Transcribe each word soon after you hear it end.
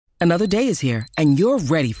Another day is here, and you're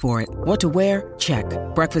ready for it. What to wear? Check.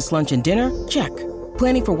 Breakfast, lunch, and dinner? Check.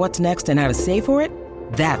 Planning for what's next and how to save for it?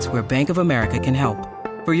 That's where Bank of America can help.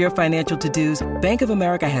 For your financial to-dos, Bank of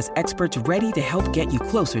America has experts ready to help get you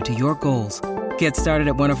closer to your goals. Get started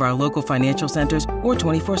at one of our local financial centers or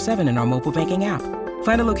 24/7 in our mobile banking app.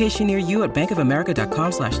 Find a location near you at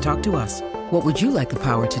bankofamerica.com/talktous. What would you like the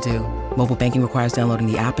power to do? Mobile banking requires downloading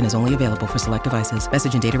the app and is only available for select devices.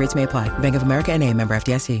 Message and data rates may apply. Bank of America N.A., member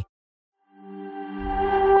FDIC.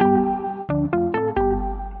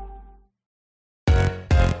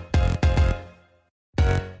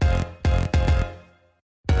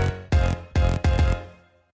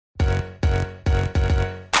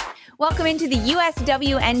 Welcome into the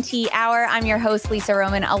USWNT Hour. I'm your host, Lisa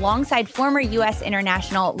Roman, alongside former U.S.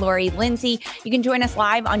 international Lori Lindsay. You can join us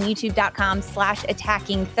live on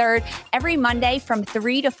youtube.com/attackingthird every Monday from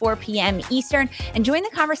 3 to 4 p.m. Eastern and join the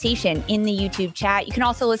conversation in the YouTube chat. You can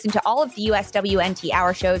also listen to all of the USWNT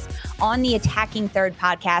Hour shows on the Attacking Third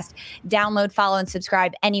podcast. Download, follow, and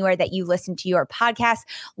subscribe anywhere that you listen to your podcast.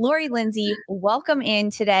 Lori Lindsay, welcome in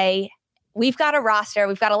today. We've got a roster.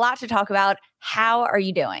 We've got a lot to talk about. How are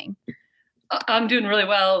you doing? I'm doing really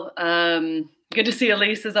well. Good to see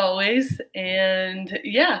Elise as always. And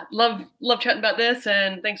yeah, love chatting about this.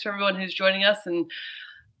 And thanks for everyone who's joining us. And,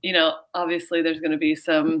 you know, obviously there's going to be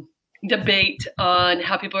some debate on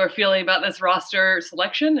how people are feeling about this roster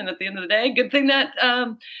selection. And at the end of the day, good thing that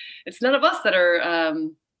it's none of us that are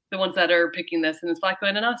the ones that are picking this, and it's Vlatko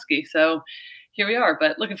Andonovski. So here we are,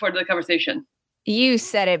 but looking forward to the conversation. You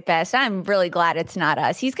said it best. I'm really glad it's not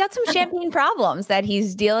us. He's got some champagne problems that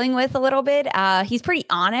he's dealing with a little bit. He's pretty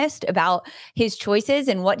honest about his choices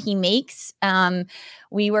and what he makes.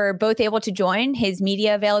 We were both able to join his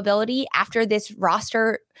media availability after this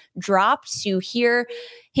roster dropped to hear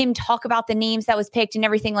him talk about the names that was picked and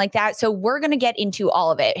everything like that. So we're going to get into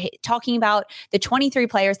all of it, talking about the 23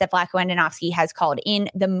 players that Vlatko Andonovski has called in,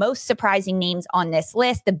 the most surprising names on this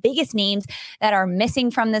list, the biggest names that are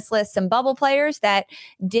missing from this list, some bubble players that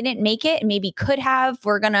didn't make it and maybe could have.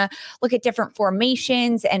 We're going to look at different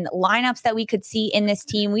formations and lineups that we could see in this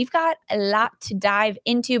team. We've got a lot to dive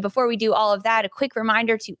into. Before we do all of that, a quick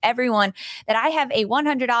reminder to everyone that I have a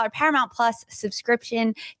 $100 Paramount Plus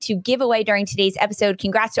subscription to give away during today's episode.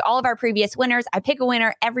 Congrats to all of our previous winners. I pick a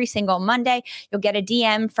winner every single Monday. You'll get a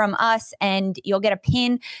DM from us and you'll get a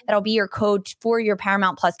pin that'll be your code for your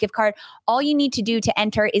Paramount Plus gift card. All you need to do to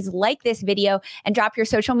enter is like this video and drop your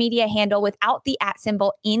social media handle without the @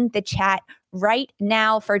 symbol in the chat right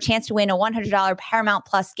now for a chance to win a $100 Paramount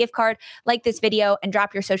Plus gift card. Like this video and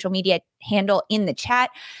drop your social media handle in the chat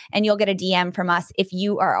and you'll get a DM from us if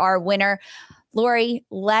you are our winner. Lori,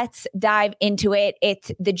 let's dive into it. It's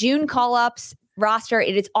the June call-ups roster.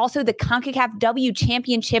 It is also the Concacaf W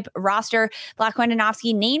Championship roster. Vlatko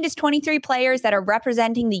Andonovski named as 23 players that are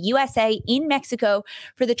representing the USA in Mexico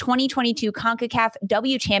for the 2022 Concacaf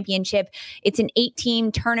W Championship. It's an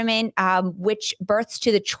 8-team tournament, which births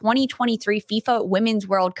to the 2023 FIFA Women's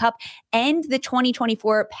World Cup and the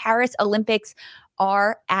 2024 Paris Olympics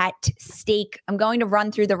are at stake. I'm going to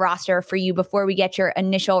run through the roster for you before we get your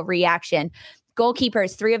initial reaction.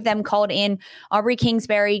 Goalkeepers, 3 of them called in: Aubrey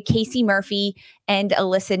Kingsbury, Casey Murphy, and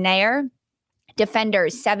Alyssa Nair.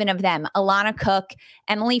 Defenders, 7 of them: Alana Cook,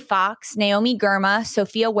 Emily Fox, Naomi Girma,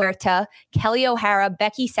 Sofia Huerta, Kelly O'Hara,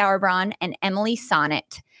 Becky Sauerbrunn, and Emily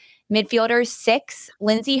Sonnet. Midfielders, 6: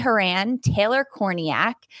 Lindsay Horan, Taylor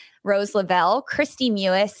Korniak, Rose Lavelle, Christy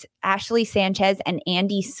Mewis, Ashley Sanchez, and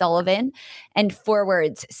Andy Sullivan. And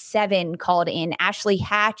forwards, 7 called in: Ashley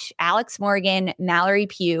Hatch, Alex Morgan, Mallory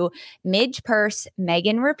Pugh, Midge Purse,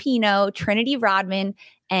 Megan Rapinoe, Trinity Rodman,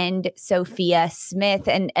 and Sophia Smith.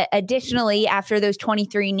 And additionally, after those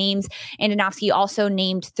 23 names, Andonovski also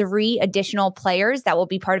named 3 additional players that will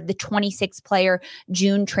be part of the 26-player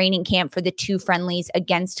June training camp for the 2 friendlies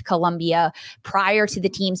against Colombia prior to the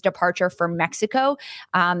team's departure for Mexico.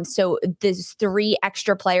 So these 3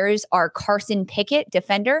 extra players are Carson Pickett,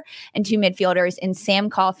 defender, and 2 midfielders in Sam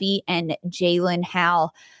Coffey and Jalen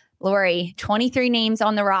Howell. Lori, 23 names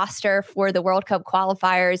on the roster for the World Cup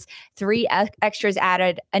qualifiers, 3 extras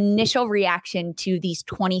added. Initial reaction to these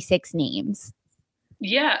 26 names?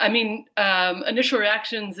 Yeah, I mean, initial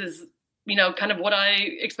reactions is, you know, kind of what I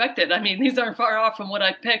expected. I mean, these aren't far off from what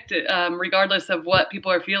I picked, regardless of what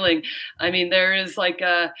people are feeling. I mean, there is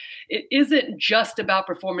it isn't just about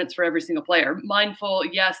performance for every single player. Mindful,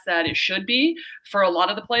 yes, that it should be for a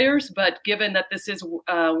lot of the players, but given that this is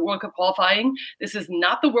World Cup qualifying, this is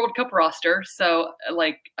not the World Cup roster. So,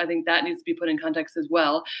 I think that needs to be put in context as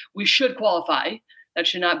well. We should qualify. That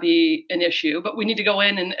should not be an issue, but we need to go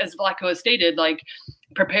in and, as Vlatko has stated,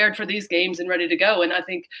 prepared for these games and ready to go. And I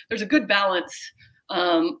think there's a good balance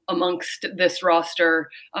amongst this roster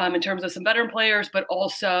in terms of some veteran players, but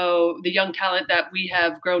also the young talent that we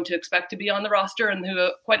have grown to expect to be on the roster and who,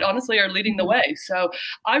 quite honestly, are leading the way. So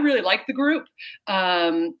I really like the group.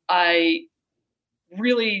 I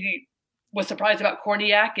really was surprised about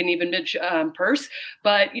Korniak and even Mitch Purse.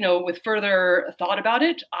 But, with further thought about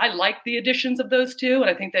it, I like the additions of those two. And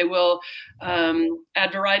I think they will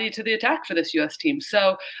add variety to the attack for this U.S. team.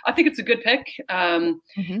 So I think it's a good pick. And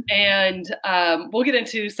we'll get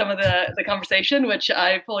into some of the conversation, which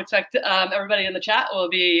I fully expect everybody in the chat will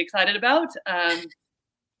be excited about.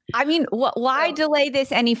 I mean, why delay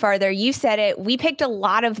this any farther? You said it. We picked a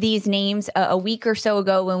lot of these names a week or so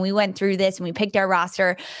ago when we went through this and we picked our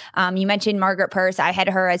roster. You mentioned Margaret Purse. I had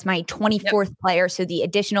her as my 24th player, so the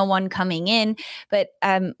additional one coming in. But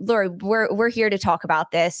Lori, we're here to talk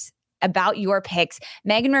about this. About your picks.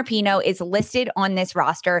 Megan Rapinoe is listed on this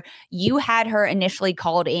roster. You had her initially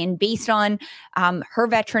called in based on her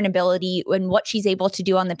veteran ability and what she's able to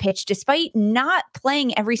do on the pitch, despite not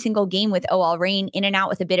playing every single game with OL Reign, in and out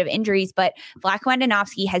with a bit of injuries. But Vlatko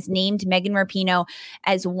Andonovski has named Megan Rapinoe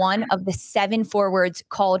as one of the 7 forwards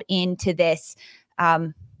called into this.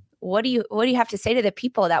 What do you have to say to the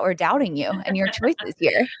people that were doubting you and your choices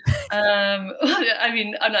here? I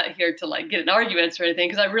mean, I'm not here to get in arguments or anything,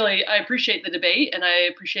 because I appreciate the debate and I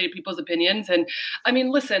appreciate people's opinions. And I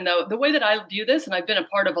mean, listen, though, the way that I view this, and I've been a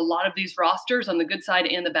part of a lot of these rosters on the good side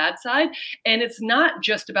and the bad side, and it's not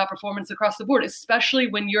just about performance across the board, especially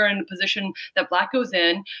when you're in a position that Vlatko's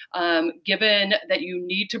in, given that you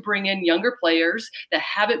need to bring in younger players that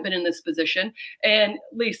haven't been in this position. And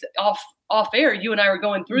at least off air, you and I were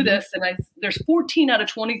going through this, and there's 14 out of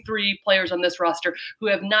 23 players on this roster who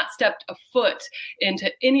have not stepped a foot into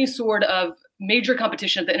any sort of major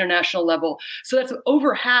competition at the international level. So that's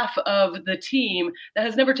over half of the team that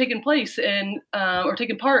has never taken place in or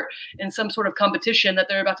taken part in some sort of competition that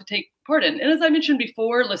they're about to take part in. And as I mentioned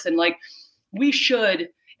before, listen, we should,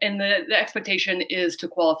 and the expectation is to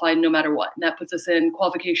qualify no matter what. And that puts us in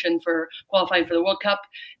qualifying for the World Cup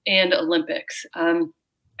and Olympics.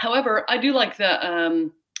 However, I do like the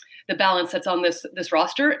balance that's on this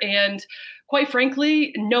roster, and quite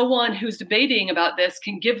frankly, no one who's debating about this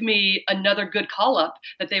can give me another good call up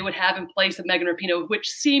that they would have in place of Megan Rapinoe, which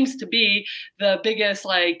seems to be the biggest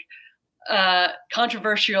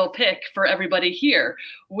controversial pick for everybody here.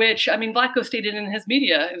 Which, I mean, Vlatko stated in his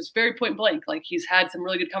media, it was very point blank. He's had some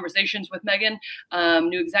really good conversations with Megan,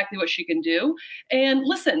 knew exactly what she can do, and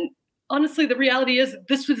listen. Honestly, the reality is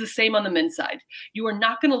this was the same on the men's side. You are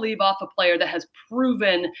not going to leave off a player that has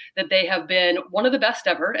proven that they have been one of the best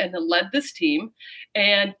ever and led this team,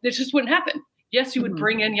 and this just wouldn't happen. Yes, you would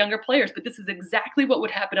bring in younger players, but this is exactly what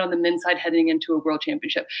would happen on the men's side heading into a world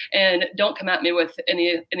championship. And don't come at me with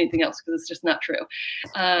anything else, because it's just not true.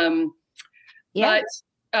 But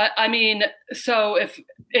I mean, so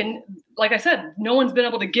like I said, no one's been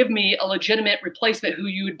able to give me a legitimate replacement who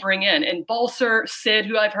you would bring in. And Balser, Sid,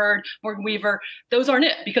 who I've heard, Morgan Weaver, those aren't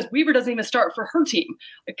it, because Weaver doesn't even start for her team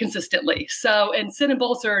consistently. So, and Sid and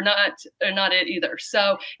Balser are not it either.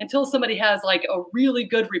 So until somebody has a really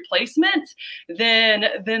good replacement, then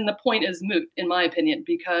the point is moot, in my opinion,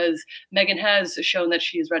 because Megan has shown that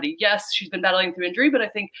she is ready. Yes, she's been battling through injury, but I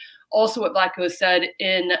think also what Vlatko said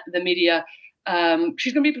in the media,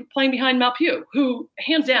 she's going to be playing behind Malpew, who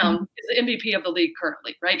hands down is the MVP of the league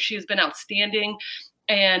currently, right? She has been outstanding,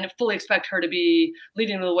 and fully expect her to be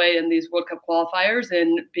leading the way in these World Cup qualifiers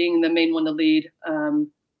and being the main one to lead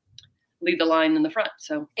the line in the front.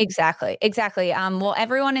 So exactly. Well,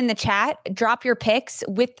 everyone in the chat, drop your picks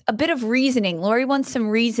with a bit of reasoning. Lori wants some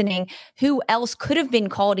reasoning. Who else could have been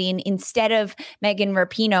called in instead of Megan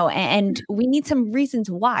Rapinoe? And we need some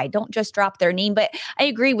reasons why. Don't just drop their name. But I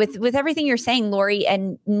agree with everything you're saying, Lori,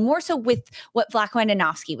 and more so with what Vlatko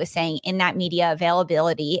Andonovski was saying in that media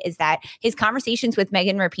availability, is that his conversations with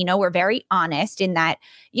Megan Rapinoe were very honest in that,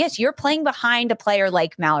 yes, you're playing behind a player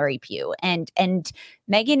like Mallory Pugh, and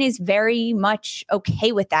Megan is very much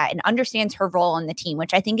okay with that and understands her role on the team,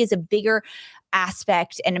 which I think is a bigger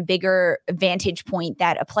aspect and a bigger vantage point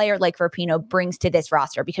that a player like Rapinoe brings to this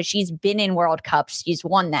roster, because she's been in World Cups. She's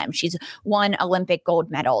won them. She's won Olympic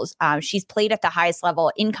gold medals. She's played at the highest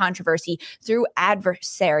level in controversy through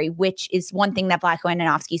adversary, which is one thing that Vlatko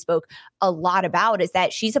Andonovski spoke a lot about, is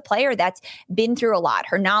that she's a player that's been through a lot.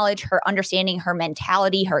 Her knowledge, her understanding, her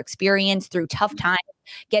mentality, her experience through tough times,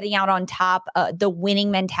 getting out on top, the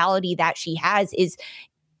winning mentality that she has is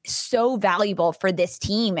so valuable for this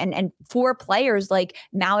team and for players like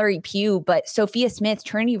Mallory Pugh, but Sophia Smith,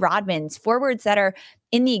 Trinity Rodmans, forwards that are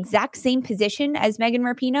in the exact same position as Megan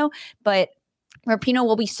Rapinoe, but Rapinoe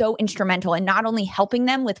will be so instrumental in not only helping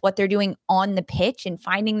them with what they're doing on the pitch and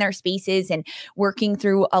finding their spaces and working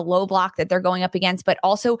through a low block that they're going up against, but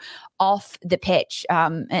also off the pitch.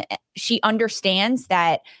 She understands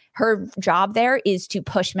that her job there is to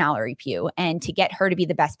push Mallory Pugh and to get her to be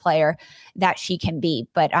the best player that she can be.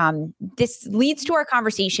 But this leads to our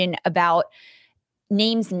conversation about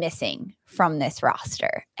names missing from this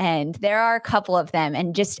roster. And there are a couple of them.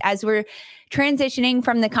 And just as we're transitioning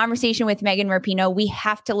from the conversation with Megan Rapinoe, we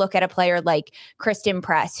have to look at a player like Kristen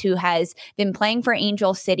Press, who has been playing for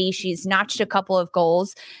Angel City. She's notched a couple of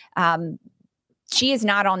goals. She is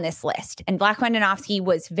not on this list. And Vlatko Andonovski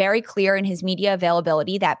was very clear in his media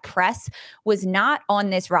availability that Press was not on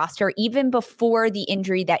this roster even before the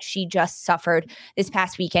injury that she just suffered this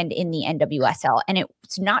past weekend in the NWSL. And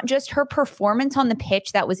it's not just her performance on the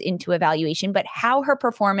pitch that was into evaluation, but how her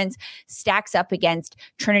performance stacks up against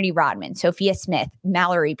Trinity Rodman, Sophia Smith,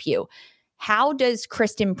 Mallory Pugh. How does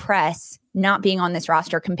Kristen Press not being on this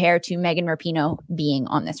roster compare to Megan Rapinoe being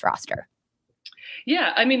on this roster?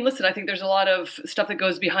 Yeah, I mean, listen, I think there's a lot of stuff that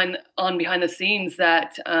goes behind the scenes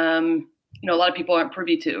that, a lot of people aren't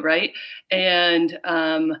privy to, right? And,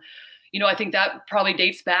 I think that probably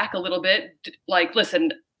dates back a little bit. Like,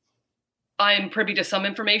 listen, I'm privy to some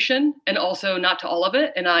information and also not to all of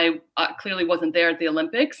it. And I clearly wasn't there at the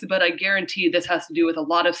Olympics, but I guarantee this has to do with a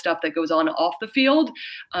lot of stuff that goes on off the field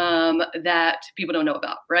that people don't know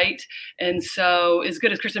about, right? And so as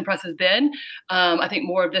good as Kristen Press has been, I think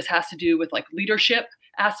more of this has to do with like leadership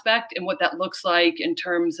aspect and what that looks like in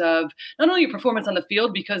terms of not only your performance on the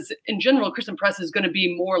field, because in general, Kristen Press is going to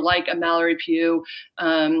be more like a Mallory Pugh.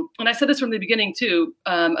 And I said this from the beginning too,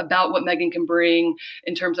 about what Megan can bring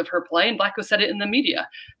in terms of her play. And Vlatko said it in the media,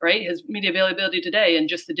 right? His media availability today, and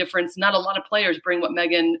just the difference. Not a lot of players bring what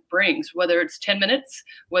Megan brings, whether it's 10 minutes,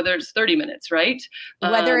 whether it's 30 minutes, right?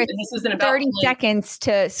 Whether it's this isn't about 30 seconds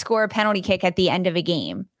to score a penalty kick at the end of a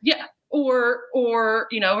game. Yeah. Or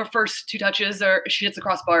her first two touches, or she hits a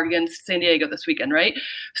crossbar against San Diego this weekend, right?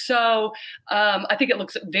 So I think it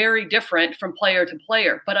looks very different from player to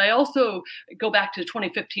player. But I also go back to the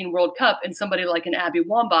 2015 World Cup and somebody like an Abby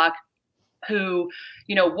Wambach, who,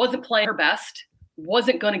 wasn't playing her best,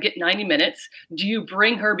 wasn't going to get 90 minutes. Do you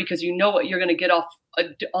bring her because you know what you're going to get off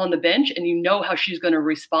on the bench and you know how she's going to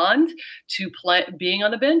respond to being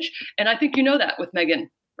on the bench? And I think that with Megan.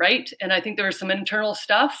 Right. And I think there's some internal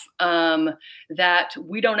stuff that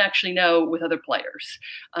we don't actually know with other players.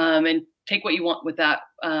 And take what you want with that,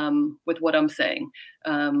 with what I'm saying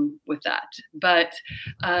with that. But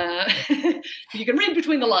you can read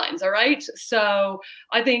between the lines. All right. So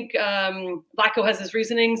I think Vlatko has his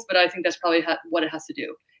reasonings, but I think that's probably what it has to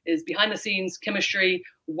do is behind the scenes chemistry,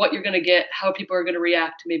 what you're going to get, how people are going to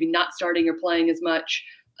react, maybe not starting or playing as much.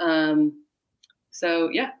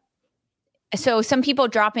 So some people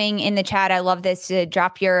dropping in the chat, I love this,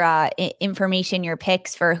 drop your information, your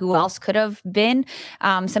picks for who else could have been.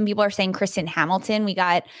 Some people are saying Kristen Hamilton. We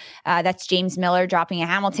got, that's James Miller dropping a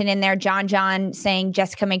Hamilton in there. John saying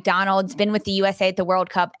Jessica McDonald's been with the USA at the World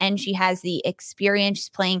Cup and she has the experience. She's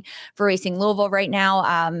playing for Racing Louisville right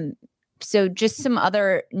now. So just some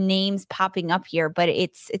other names popping up here, but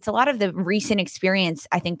it's a lot of the recent experience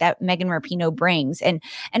I think that Megan Rapinoe brings. And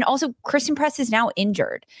also Kristen Press is now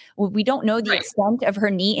injured. We don't know the extent of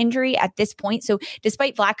her knee injury at this point. So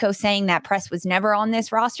despite Vlatko saying that Press was never on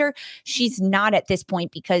this roster, she's not at this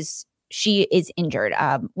point because she is injured.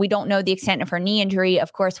 We don't know the extent of her knee injury.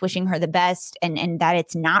 Of course, wishing her the best and that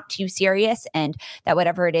it's not too serious and that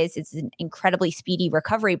whatever it is, it's an incredibly speedy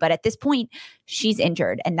recovery. But at this point, she's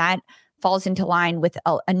injured and that falls into line with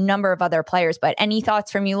a number of other players. But any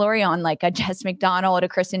thoughts from you, Lori, on like a Jess McDonald, a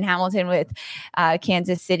Kristen Hamilton with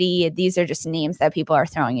Kansas City? These are just names that people are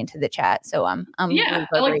throwing into the chat. So they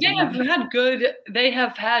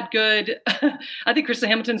have had good. I think Kristen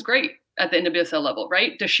Hamilton's great at the NWSL level,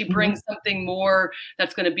 right? Does she bring something more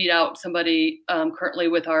that's going to beat out somebody currently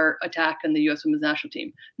with our attack in the U.S. Women's National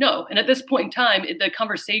Team? No. And at this point in time, the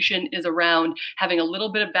conversation is around having a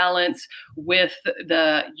little bit of balance with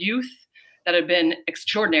the youth that have been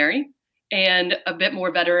extraordinary and a bit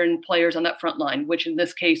more veteran players on that front line, which in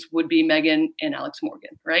this case would be Megan and Alex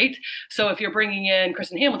Morgan, right? So if you're bringing in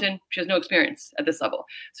Kristen Hamilton, she has no experience at this level.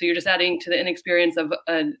 So you're just adding to the inexperience of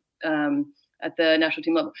at the national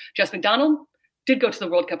team level. Jess McDonald did go to the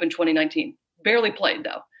World Cup in 2019. Barely played,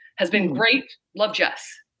 though. Has been great. Love Jess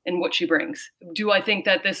and what she brings. Do I think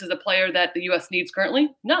that this is a player that the U.S. needs currently?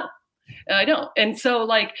 No. I don't. And so,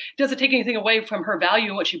 like, does it take anything away from her value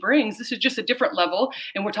and what she brings? This is just a different level.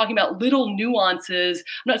 And we're talking about little nuances.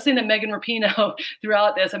 I'm not saying that Megan Rapinoe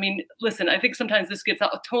throughout this, I mean, listen, I think sometimes this gets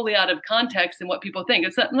totally out of context and what people think.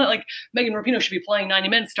 It's not like Megan Rapinoe should be playing 90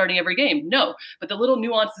 minutes starting every game. No, but the little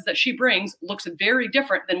nuances that she brings looks very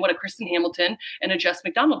different than what a Kristen Hamilton and a Jess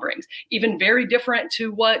McDonald brings, even very different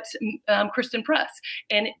to what Kristen Press.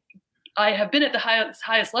 And I have been at the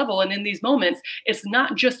highest level. And in these moments, it's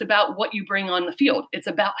not just about what you bring on the field. It's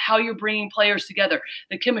about how you're bringing players together,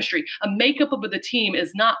 the chemistry. A makeup of the team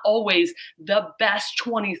is not always the best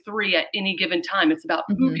 23 at any given time. It's about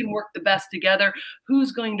who can work the best together,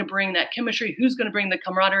 who's going to bring that chemistry, who's going to bring the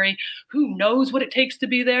camaraderie, who knows what it takes to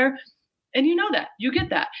be there. And you know that. You get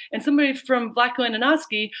that. And somebody from Vlatko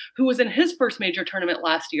Ananoski, who was in his first major tournament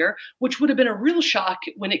last year, which would have been a real shock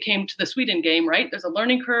when it came to the Sweden game, right? There's a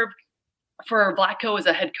learning curve for Vlatko as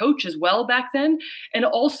a head coach as well back then. And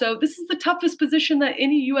also, this is the toughest position that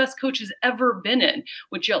any U.S. coach has ever been in,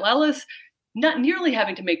 with Jill Ellis not nearly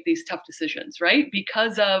having to make these tough decisions, right?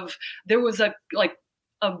 Because of there was a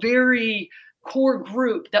very core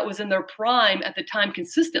group that was in their prime at the time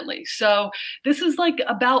consistently. So this is like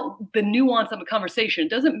about the nuance of a conversation. It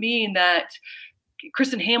doesn't mean that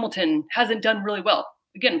Kristen Hamilton hasn't done really well.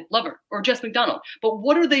 Again, love her, or Jess McDonald. But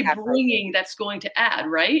what are they bringing that's going to add,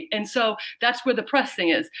 right? And so that's where the press thing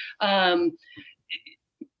is.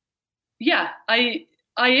 Yeah, I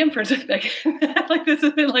am friends with Megan. This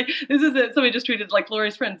isn't somebody just tweeted like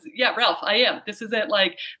Lori's friends. Yeah, Ralph, I am. This isn't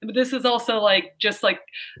like, this is also like just like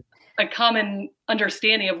a common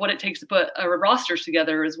understanding of what it takes to put rosters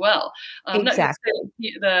together as well. Exactly.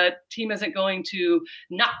 The team isn't going to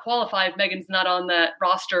not qualify if Megan's not on that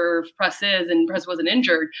roster, if Press is, and Press wasn't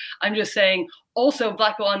injured. I'm just saying also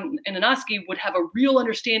Vlatko and Ananoski would have a real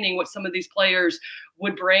understanding what some of these players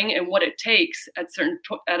would bring and what it takes at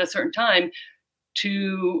a certain time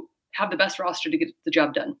to have the best roster to get the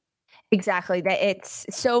job done. Exactly. That it's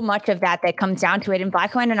so much of that comes down to it. And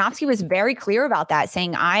Vlatko Ananoski was very clear about that,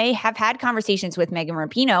 saying, I have had conversations with Megan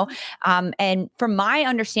Rapinoe. And from my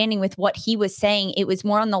understanding with what he was saying, it was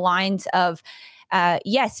more on the lines of,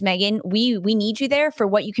 yes, Megan, we need you there for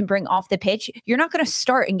what you can bring off the pitch. You're not going to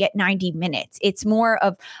start and get 90 minutes. It's more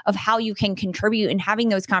of how you can contribute and having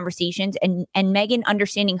those conversations, and Megan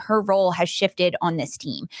understanding her role has shifted on this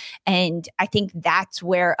team. And I think that's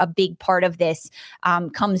where a big part of this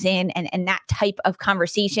comes in, and that type of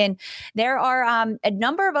conversation. There are a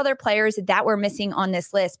number of other players that we're missing on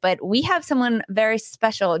this list, but we have someone very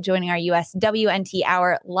special joining our USWNT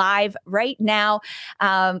Hour live right now.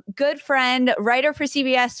 Good friend, writer for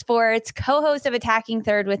CBS Sports, co-host of Attacking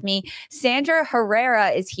Third with me, Sandra Herrera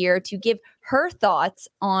is here to give her thoughts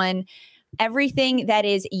on everything that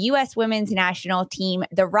is U.S. women's national team,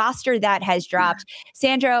 the roster that has dropped.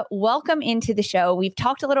 Sandra, welcome into the show. We've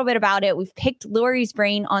talked a little bit about it. We've picked Lori's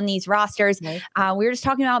brain on these rosters. Nice. We were just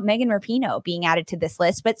talking about Megan Rapinoe being added to this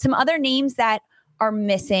list, but some other names that are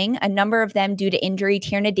missing, a number of them due to injury: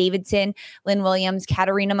 Tierna Davidson, Lynn Williams,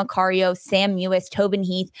 Katarina Macario, Sam Mewis, Tobin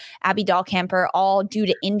Heath, Abby Dahlkemper, all due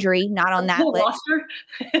to injury, not on that list.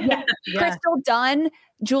 Yeah. Crystal Dunn,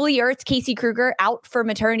 Julie Ertz, Casey Kruger out for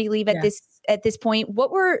maternity leave at this point.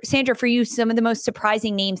 What were, Sandra, for you, some of the most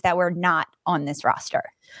surprising names that were not on this roster?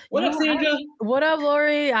 What up, Sandra? What up,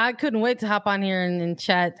 Lori? I couldn't wait to hop on here and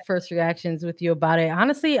chat first reactions with you about it.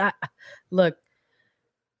 Honestly,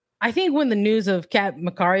 I think when the news of Kat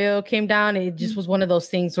Macario came down, it just was one of those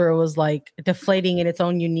things where it was like deflating in its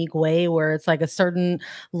own unique way, where it's like a certain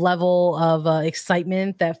level of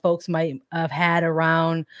excitement that folks might have had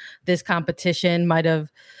around this competition might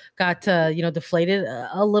have got deflated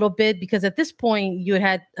a little bit, because at this point you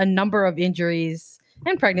had a number of injuries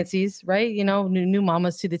and pregnancies, right? New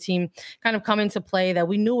mamas to the team kind of come into play that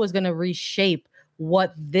we knew was going to reshape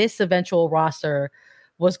what this eventual roster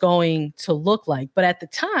was going to look like. But at the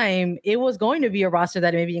time, it was going to be a roster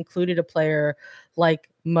that maybe included a player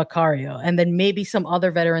like Macario, and then maybe some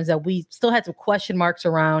other veterans that we still had some question marks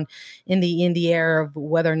around in the air of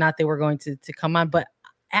whether or not they were going to come on. But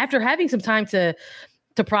after having some time to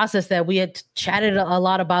process that, we had chatted a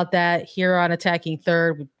lot about that here on Attacking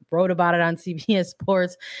Third. We wrote about it on CBS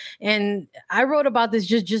Sports, and I wrote about this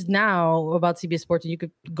just now about CBS Sports, and you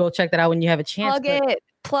could go check that out when you have a chance.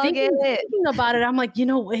 Thinking about it, I'm like,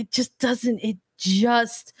 it just doesn't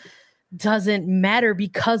matter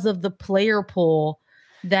because of the player pool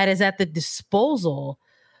that is at the disposal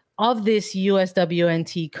of this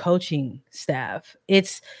USWNT coaching staff.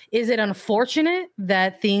 Is it unfortunate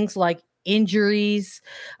that things like injuries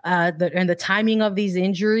and the timing of these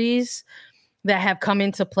injuries that have come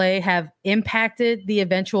into play have impacted the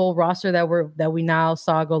eventual roster that we now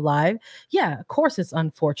saw go live. Yeah, of course it's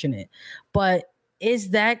unfortunate, but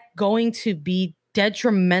is that going to be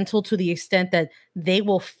detrimental to the extent that they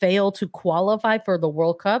will fail to qualify for the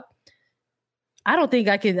World Cup? I don't think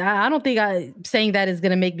saying that is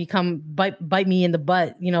going to make me bite me in the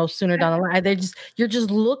butt, sooner down the line. You're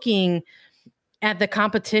just looking at the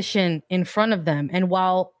competition in front of them. And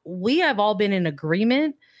while we have all been in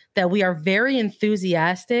agreement that we are very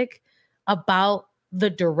enthusiastic about the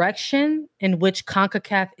direction in which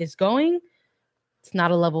CONCACAF is going, it's not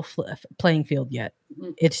a level playing field yet.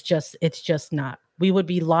 Mm-hmm. It's just not. We would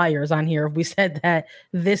be liars on here if we said that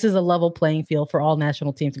this is a level playing field for all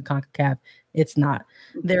national teams in CONCACAF. It's not.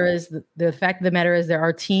 Mm-hmm. There is the fact of the matter is there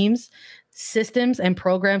are teams, systems, and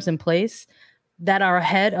programs in place that are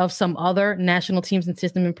ahead of some other national teams and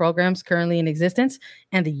system and programs currently in existence.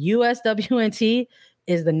 And the USWNT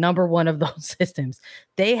is the number one of those systems.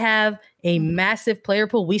 They have a massive player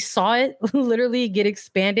pool. We saw it literally get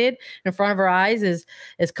expanded in front of our eyes as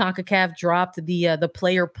CONCACAF dropped the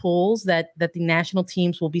player pools that the national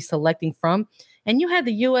teams will be selecting from. And you had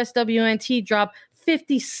the USWNT drop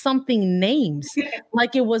 50 something names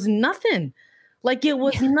like it was nothing.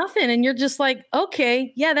 And you're just like,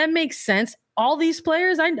 okay, yeah, that makes sense. All these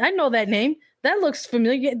players, I know that name. That looks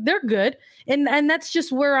familiar. They're good. And that's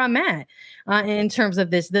just where I'm at in terms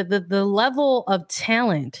of this. The level of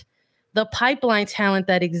talent, the pipeline talent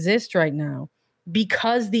that exists right now,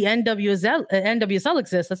 because the NWSL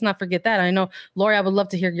exists. Let's not forget that. I know, Lori, I would love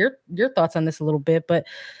to hear your thoughts on this a little bit, but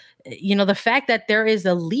the fact that there is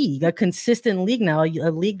a league, a consistent league now,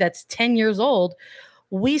 a league that's 10 years old,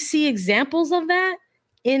 we see examples of that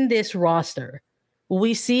in this roster.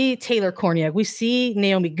 We see Taylor Korniak. We see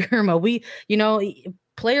Naomi Girma.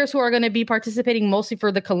 Players who are going to be participating mostly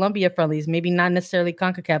for the Columbia friendlies, maybe not necessarily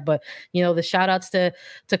CONCACAF, but, the shout outs to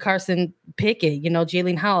Carson Pickett,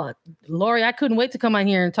 Jaylene Howell. Lori, I couldn't wait to come on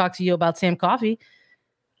here and talk to you about Sam Coffey.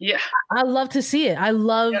 Yeah. I love to see it. I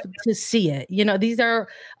love to see it. These are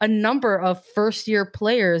a number of first-year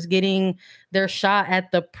players getting their shot at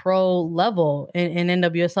the pro level in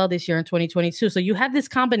NWSL this year in 2022. So you have this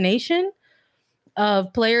combination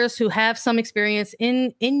of players who have some experience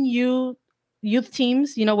in youth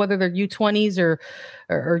teams, whether they're U20s or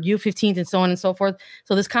U15s and so on and so forth.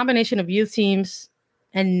 So this combination of youth teams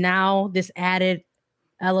and now this added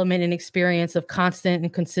element and experience of constant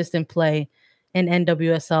and consistent play in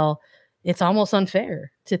NWSL, it's almost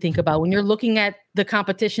unfair to think about when you're looking at the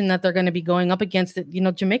competition that they're going to be going up against.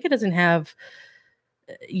 Jamaica doesn't have,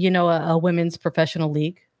 a women's professional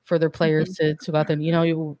league for their players to go out there.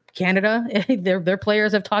 Canada, their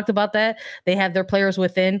players have talked about that. They have their players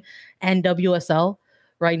within NWSL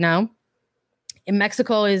right now. And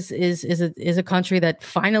Mexico is a country that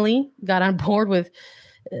finally got on board with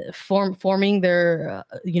forming their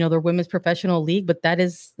their women's professional league, but that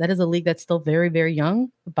is a league that's still very, very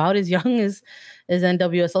young, about as young as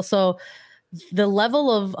NWSL. So the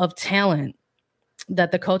level of talent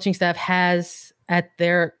that the coaching staff has at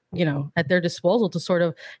their disposal to sort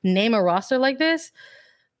of name a roster like this,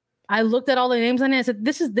 I looked at all the names on it and said,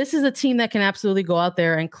 this is a team that can absolutely go out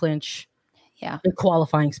there and clinch the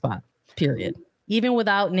qualifying spot, period. Even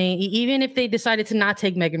without name, even if they decided to not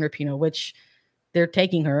take Megan Rapinoe, which they're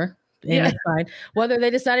taking her, and that's fine. Whether they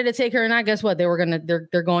decided to take her or not, guess what? They're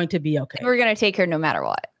going to be okay. We're going to take her no matter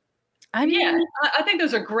what. I think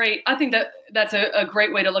those are great. I think that's a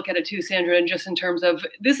great way to look at it too, Sandra, and just in terms of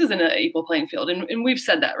this isn't an equal playing field. And we've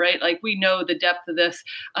said that, right? Like, we know the depth of this.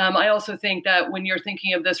 I also think that when you're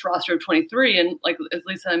thinking of this roster of 23, and like as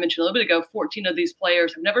Lisa and I mentioned a little bit ago, 14 of these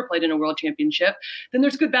players have never played in a world championship, then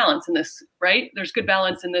there's good balance in this, right? There's good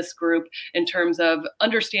balance in this group in terms of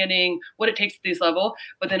understanding what it takes at these level,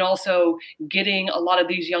 but then also getting a lot of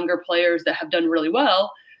these younger players that have done really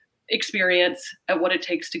well experience at what it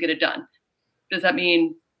takes to get it done. Does that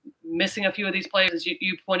mean missing a few of these players, as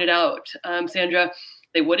you pointed out, Sandra?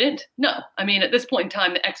 They wouldn't? No. I mean, at this point in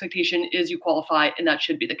time, the expectation is you qualify, and that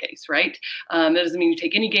should be the case, right? That doesn't mean you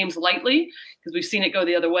take any games lightly, because we've seen it go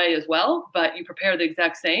the other way as well, but you prepare the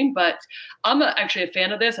exact same. But I'm actually a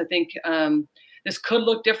fan of this. I think this could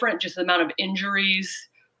look different, just the amount of injuries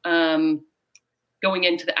going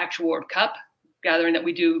into the actual World Cup, gathering that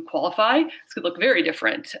we do qualify. This could look very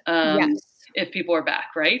different. If people are back,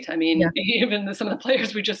 right? I mean, even some of the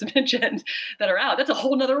players we just mentioned that are out, that's a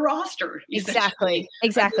whole nother roster. Exactly.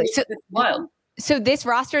 So it's wild. So this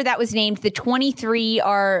roster that was named, the 23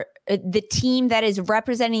 are the team that is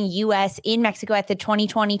representing U.S. in Mexico at the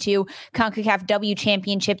 2022 Concacaf W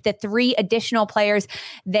Championship. The 3 additional players,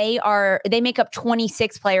 they make up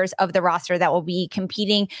 26 players of the roster that will be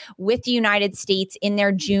competing with the United States in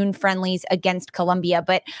their June friendlies against Colombia.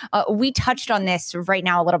 But we touched on this right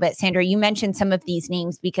now a little bit, Sandra. You mentioned some of these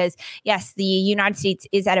names because, yes, the United States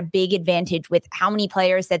is at a big advantage with how many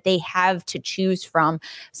players that they have to choose from.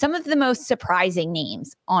 Some of the most surprising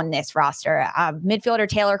names on this roster, midfielder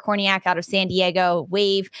Taylor Korniak out of San Diego,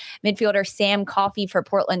 Wave, midfielder Sam Coffey for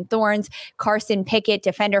Portland Thorns, Carson Pickett,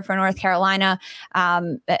 defender for North Carolina.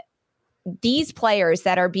 These players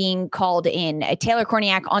that are being called in, Taylor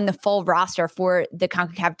Korniak on the full roster for the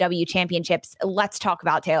CONCACAF W Championships. Let's talk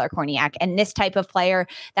about Taylor Korniak and this type of player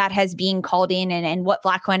that has been called in, and what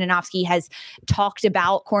Vlatko Andonovski has talked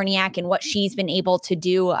about Korniak and what she's been able to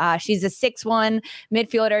do. She's a 6'1"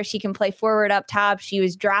 midfielder. She can play forward up top. She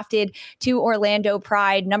was drafted to Orlando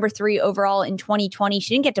Pride, number 3 overall in 2020.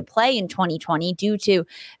 She didn't get to play in 2020 due to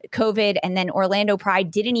COVID, and then Orlando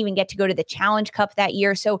Pride didn't even get to go to the Challenge Cup that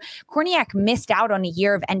year. So Korniak missed out on a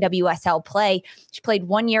year of NWSL play. She played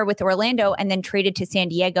 1 year with Orlando and then traded to San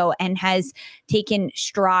Diego, and has taken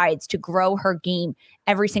strides to grow her game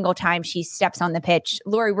every single time she steps on the pitch.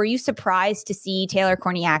 Lori, were you surprised to see Taylor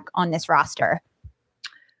Korniak on this roster?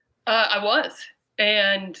 I was.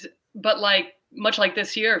 But much like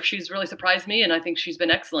this year, she's really surprised me, and I think she's been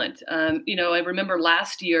excellent. I remember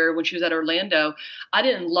last year when she was at Orlando, I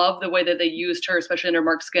didn't love the way that they used her, especially under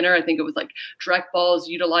Mark Skinner. I think it was like direct balls,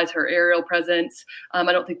 utilize her aerial presence. I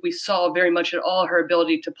don't think we saw very much at all her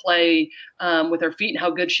ability to play with her feet and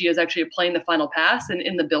how good she is actually at playing the final pass and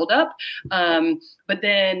in the buildup. But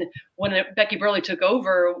then when Becky Burleigh took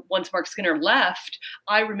over, once Mark Skinner left,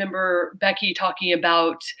 I remember Becky talking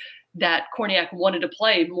about that Korniak wanted to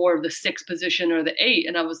play more of the 6 position or the 8.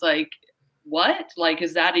 And I was like, what?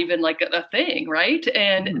 Is that even a thing? Right.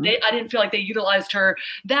 And I didn't feel like they utilized her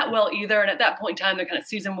that well either. And at that point in time, their kind of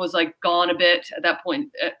season was gone a bit at that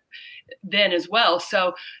point then as well.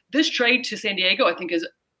 So this trade to San Diego, I think, has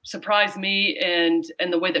surprised me and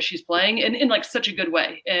the way that she's playing and in such a good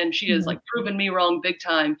way. And she has proven me wrong big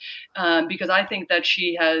time because I think that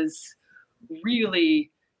she has really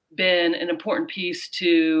been an important piece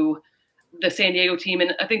to the San Diego team.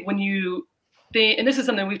 And I think when you think, and this is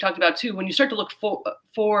something we've talked about too, when you start to look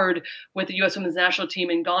forward with the U.S. Women's National Team,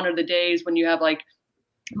 and gone are the days when you have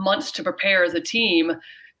months to prepare as a team,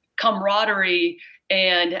 camaraderie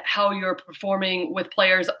and how you're performing with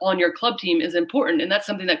players on your club team is important. And that's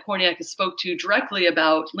something that Korniak has spoke to directly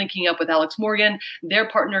about, linking up with Alex Morgan, their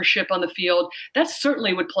partnership on the field. That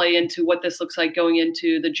certainly would play into what this looks like going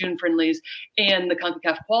into the June friendlies and the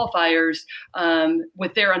Concacaf qualifiers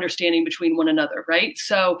with their understanding between one another, right?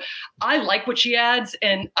 So I like what she adds.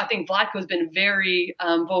 And I think Vlatko has been very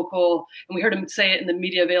vocal, and we heard him say it in the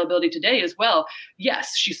media availability today as well.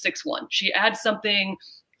 Yes, she's 6'1". She adds something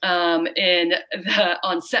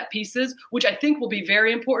on set pieces, which I think will be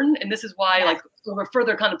very important. And this is why, over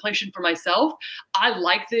further contemplation for myself, I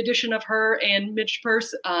like the addition of her and Midge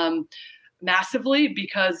Purce massively,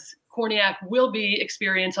 because Korniak will be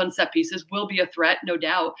experienced on set pieces, will be a threat, no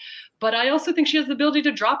doubt. But I also think she has the ability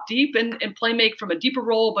to drop deep and play make from a deeper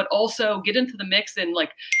role, but also get into the mix and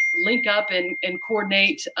link up and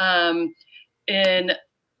coordinate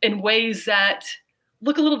in ways that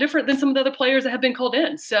look a little different than some of the other players that have been called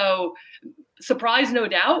in. So surprise, no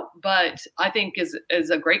doubt, but I think is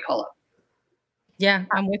a great call up. Yeah,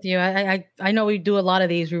 I'm with you. I know we do a lot of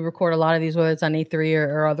these. We record a lot of these, whether it's on A3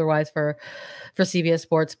 or otherwise for CBS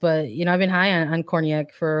Sports. But, I've been high on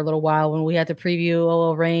Korniak for a little while. When we had to preview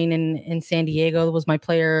OL Reign in San Diego, it was my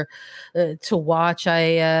player to watch.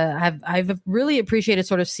 I've really appreciated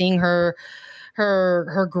sort of seeing her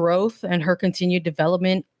growth and her continued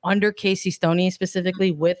development under Casey Stoney,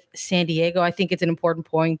 specifically with San Diego. I think it's an important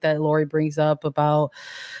point that Lori brings up about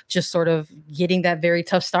just sort of getting that very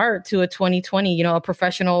tough start to a 2020, a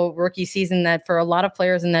professional rookie season that for a lot of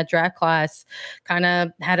players in that draft class kind of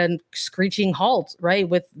had a screeching halt, right?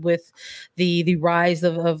 With the rise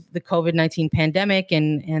of the COVID-19 pandemic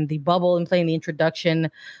and the bubble and playing the introduction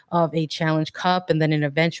of a Challenge Cup and then an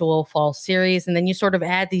eventual fall series. And then you sort of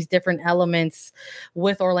add these different elements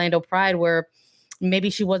with Orlando Pride where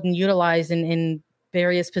maybe she wasn't utilized in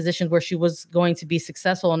various positions where she was going to be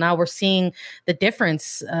successful. And now we're seeing the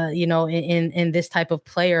difference, in this type of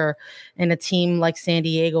player in a team like San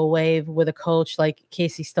Diego Wave with a coach like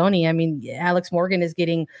Casey Stoney. I mean, Alex Morgan is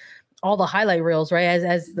getting all the highlight reels, right?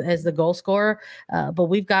 As the goal scorer. But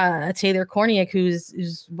we've got Taylor Korniak,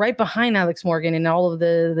 who's right behind Alex Morgan in all of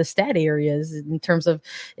the stat areas in terms of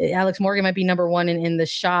Alex Morgan might be number one in the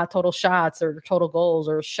total shots or total goals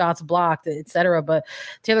or shots blocked, etc. But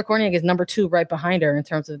Taylor Korniak is number 2 right behind her in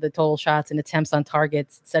terms of the total shots and attempts on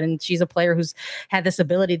targets. And she's a player who's had this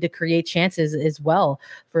ability to create chances as well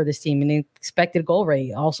for this team. And expected goal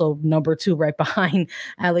rate, also number 2 right behind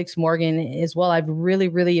Alex Morgan as well. I've really,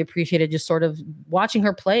 really appreciated just sort of watching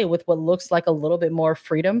her play with what looks like a little bit more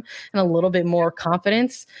freedom and a little bit more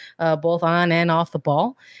confidence, both on and off the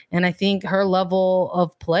ball. And I think her level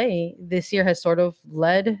of play this year has sort of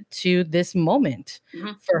led to this moment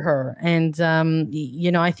for her. And,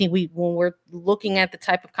 I think when we're looking at the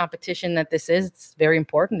type of competition that this is, it's very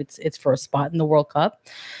important. It's for a spot in the World Cup,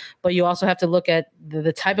 but you also have to look at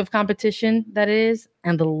the type of competition that it is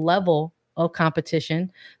and the level of competition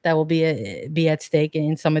that will be at stake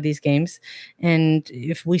in some of these games. And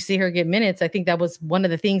if we see her get minutes, I think that was one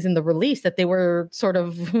of the things in the release that they were sort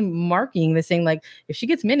of marking, this saying like, if she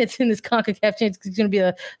gets minutes in this Concacaf chance, she's going to be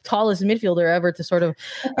the tallest midfielder ever to sort of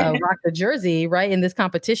rock the jersey, right, in this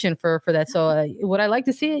competition for that. So would I like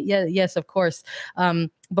to see it? Yeah, yes, of course.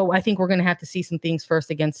 But I think we're going to have to see some things first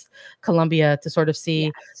against Colombia to sort of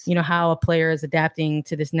see, how a player is adapting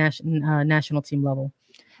to this national team level.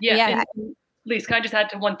 Yeah. Lise, can I just add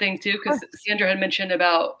to one thing too? Because Sandra had mentioned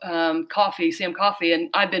about Sam Coffey, and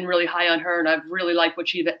I've been really high on her, and I've really liked what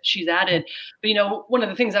she's added. But one of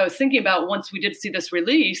the things I was thinking about once we did see this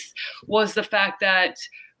release was the fact that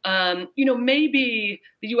maybe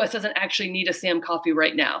the U.S. doesn't actually need a Sam Coffey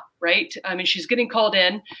right now, right? I mean, she's getting called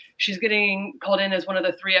in. She's getting called in as one of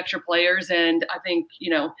the 3 extra players. And I think,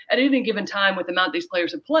 at any given time with the amount these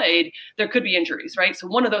players have played, there could be injuries, right? So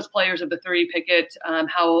one of those players of the 3, Pickett,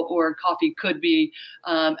 Howell, or Coffey, could be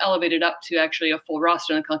elevated up to actually a full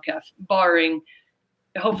roster in the CONCACAF, barring,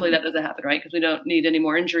 hopefully that doesn't happen, right? Because we don't need any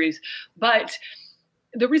more injuries. But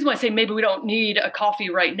the reason why I say maybe we don't need a Coffey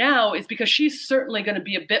right now is because she's certainly going to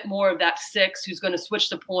be a bit more of that 6 who's going to switch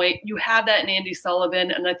the point. You have that in Andy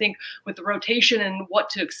Sullivan. And I think with the rotation and what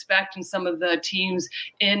to expect in some of the teams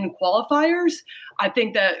in qualifiers, I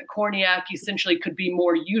think that Korniak essentially could be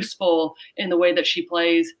more useful in the way that she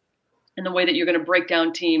plays, in the way that you're going to break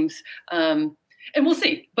down teams. And we'll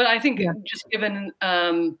see. But I think just given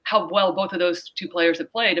how well both of those 2 players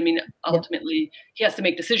have played, I mean, ultimately he has to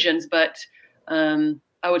make decisions, but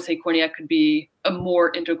I would say Korniak could be a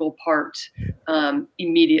more integral part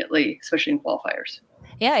immediately, especially in qualifiers.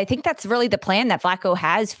 Yeah, I think that's really the plan that Vlatko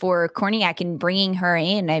has for Korniak and bringing her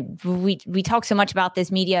in. We talk so much about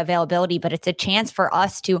this media availability, but it's a chance for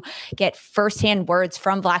us to get firsthand words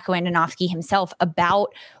from Vlatko Andonovski himself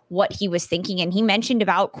about what he was thinking. And he mentioned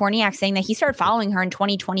about Korniak saying that he started following her in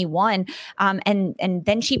 2021, and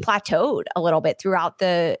then she plateaued a little bit throughout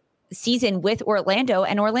the season with Orlando,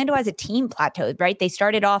 and Orlando as a team plateaued, right? They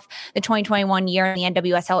started off the 2021 year in the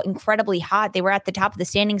NWSL incredibly hot. They were at the top of the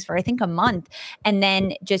standings for, I think, a month, and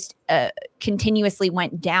then just continuously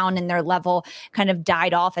went down, and their level kind of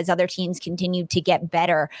died off as other teams continued to get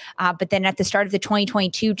better. But then at the start of the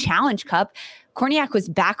 2022 Challenge Cup, Korniak was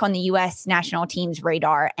back on the U.S. national team's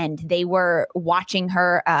radar, and they were watching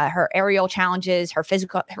her aerial challenges, her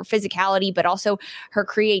physicality, but also her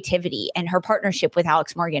creativity, and her partnership with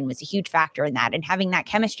Alex Morgan was a huge factor in that. And having that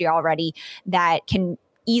chemistry already that can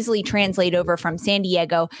easily translate over from San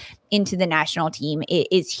Diego into the national team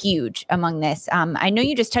is huge among this. I know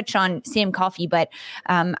you just touched on Sam Coffey, but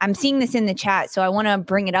I'm seeing this in the chat, so I want to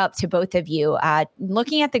bring it up to both of you.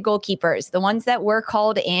 Looking at the goalkeepers, the ones that were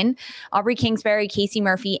called in, Aubrey Kingsbury, Casey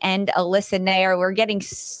Murphy, and Alyssa Nair, we're getting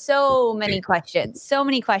so many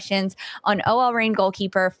questions on OL Reign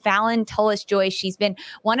goalkeeper Fallon Tullis-Joyce. She's been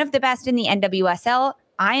one of the best in the NWSL.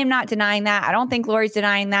 I am not denying that. I don't think Lori's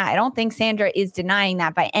denying that. I don't think Sandra is denying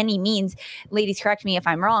that by any means. Ladies, correct me if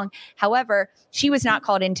I'm wrong. However, she was not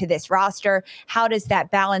called into this roster. How does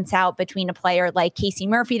that balance out between a player like Casey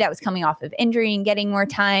Murphy that was coming off of injury and getting more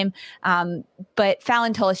time? But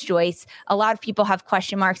Fallon Tullis-Joyce, a lot of people have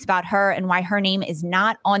question marks about her and why her name is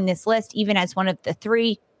not on this list, even as one of the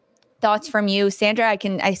 3. Thoughts from you, Sandra? I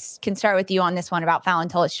can start with you on this one about Fallon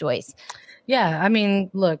Tullis-Joyce. Yeah, I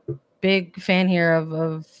mean, look, big fan here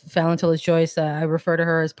of Fallon Tullis-Joyce. I refer to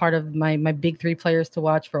her as part of my big 3 players to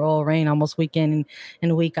watch for OL Reign almost week in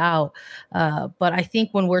and week out. But I think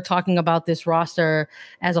when we're talking about this roster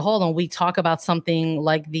as a whole, and we talk about something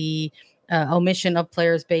like the omission of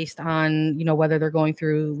players based on, whether they're going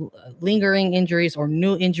through lingering injuries or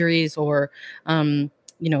new injuries or,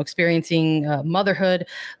 experiencing motherhood.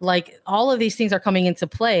 Like all of these things are coming into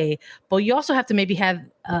play, but you also have to maybe have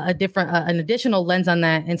an additional lens on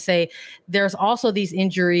that and say there's also these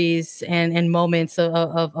injuries and moments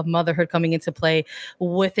of motherhood coming into play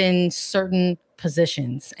within certain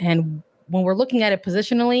positions. And when we're looking at it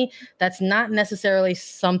positionally, that's not necessarily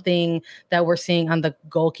something that we're seeing on the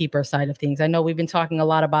goalkeeper side of things. I know we've been talking a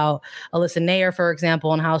lot about Alyssa Nair, for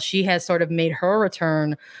example, and how she has sort of made her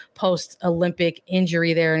return post-Olympic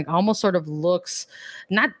injury there, and almost sort of looks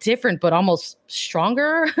not different, but almost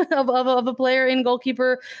stronger of a player in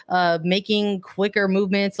goalkeeper, making quicker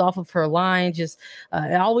movements off of her line. Just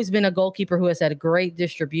always been a goalkeeper who has had a great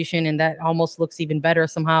distribution, and that almost looks even better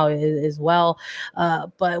somehow as well.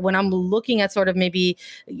 But when I'm looking at sort of maybe,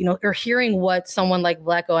 or hearing what someone like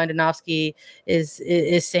Vlatko Andonovski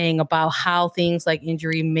is saying about how things like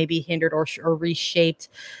injury maybe hindered or reshaped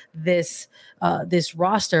this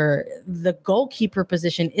roster, the goalkeeper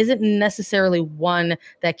position isn't necessarily one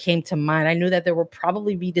that came to mind. I knew that there would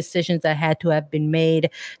probably be decisions that had to have been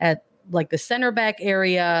made at like the center back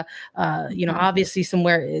area, obviously some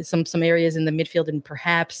areas in the midfield, and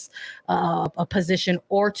perhaps a position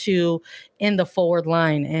or two in the forward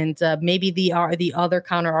line. And maybe the other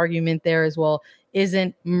counter argument there as well,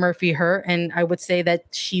 isn't Murphy hurt? And I would say that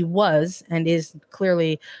she was and is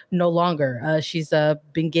clearly no longer. She's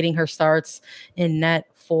been getting her starts in net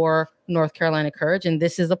for North Carolina Courage. And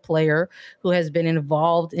this is a player who has been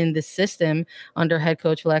involved in the system under head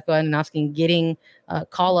coach Vlatko Andonovski and getting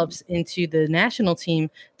call-ups into the national team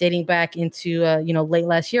dating back into late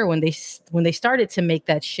last year when they started to make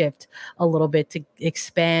that shift a little bit to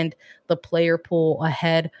expand the player pool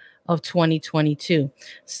ahead of 2022.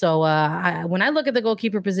 So when I look at the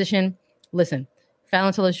goalkeeper position, listen,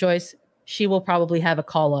 Fallon Tillis-Joyce, she will probably have a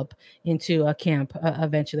call up into a camp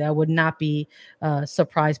eventually. I would not be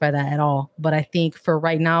surprised by that at all. But I think for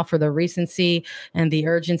right now, for the recency and the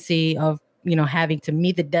urgency of having to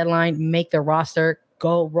meet the deadline, make the roster,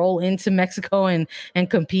 go roll into Mexico and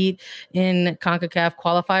compete in Concacaf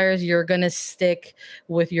qualifiers, you're going to stick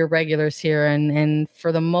with your regulars here. And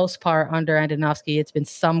for the most part, under Andonovski, it's been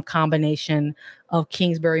some combination of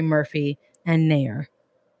Kingsbury, Murphy, and Nair.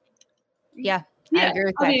 Yeah, I agree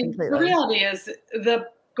with that completely. The reality is the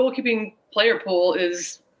goalkeeping player pool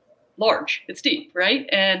is large. It's deep, right?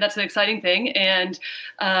 And that's an exciting thing. And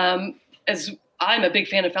as I'm a big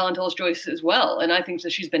fan of Fallon Tillis-Joyce as well, and I think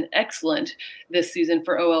that she's been excellent this season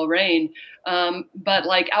for OL Reign. But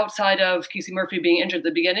like outside of Casey Murphy being injured at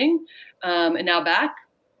the beginning and now back,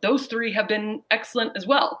 those three have been excellent as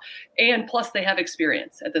well. And plus they have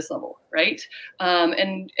experience at this level, right?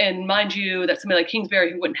 And mind you that somebody like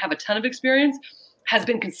Kingsbury, who wouldn't have a ton of experience, has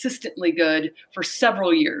been consistently good for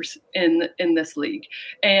several years in this league.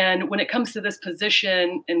 And when it comes to this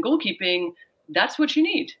position in goalkeeping, that's what you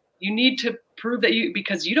need. You need to prove that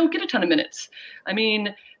because you don't get a ton of minutes. I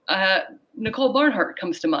mean, Nicole Barnhart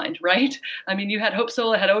comes to mind, right? I mean, you had Hope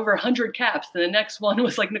Sola had over 100 caps, and the next one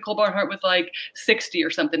was like Nicole Barnhart with like 60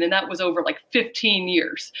 or something, and that was over like 15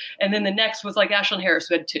 years. And then the next was like Ashlyn Harris,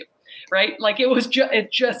 who had 2, right? Like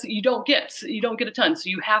it just you don't get a ton, so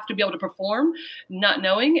you have to be able to perform, not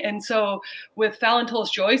knowing. And so with Fallon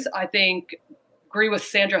Tillis-Joyce, I think agree with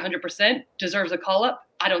Sandra 100%, deserves a call up.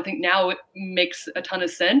 I don't think now it makes a ton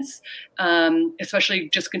of sense, especially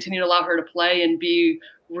just continue to allow her to play and be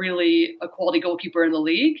really a quality goalkeeper in the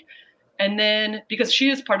league. And then because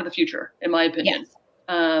she is part of the future, in my opinion.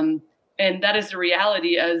 Yes. And that is the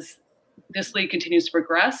reality as this league continues to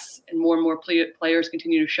progress and more players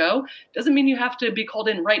continue to show. Doesn't mean you have to be called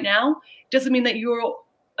in right now. Doesn't mean that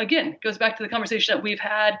again, goes back to the conversation that we've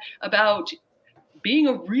had about being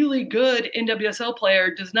a really good NWSL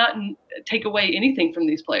player does not take away anything from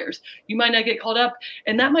these players. You might not get called up,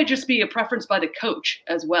 and that might just be a preference by the coach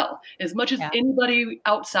as well. As much as anybody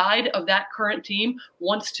outside of that current team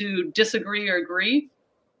wants to disagree or agree,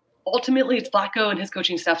 ultimately it's Vlatko and his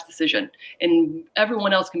coaching staff's decision, and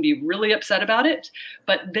everyone else can be really upset about it,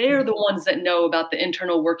 but they're the ones that know about the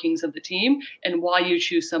internal workings of the team and why you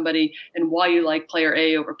choose somebody and why you like player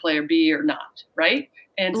A over player B or not, right?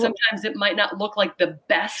 And sometimes it might not look like the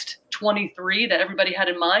best 23 that everybody had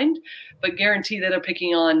in mind, but guarantee that they're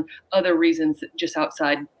picking on other reasons just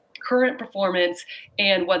outside current performance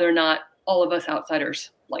and whether or not all of us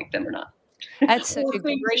outsiders like them or not. That's such a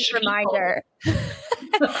great reminder.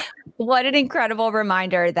 What an incredible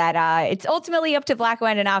reminder that it's ultimately up to Vlatko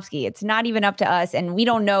Andonovski. It's not even up to us, and we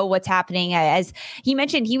don't know what's happening. As he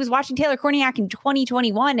mentioned, he was watching Taylor Korniak in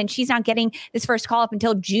 2021, and she's not getting this first call up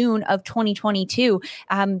until June of 2022.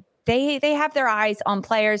 they have their eyes on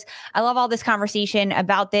players. I love all this conversation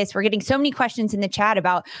about this. We're getting so many questions in the chat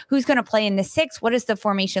about who's going to play in the 6. What does the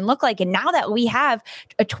formation look like? And now that we have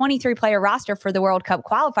a 23-player roster for the World Cup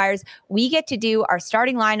qualifiers, we get to do our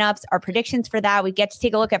starting lineups, our predictions for that. We get to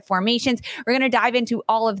take a look at formations. We're going to dive into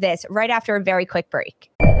all of this right after a very quick break.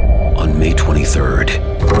 On May 23rd.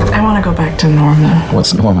 I want to go back to normal.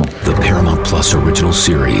 What's normal? The Paramount Plus original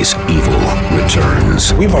series, Evil,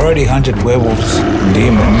 returns. We've already hunted werewolves,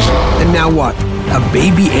 demons. And now what? A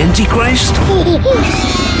baby Antichrist?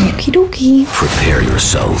 Okie dokie. Prepare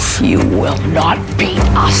yourself. You will not beat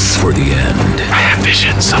us. For the end. I have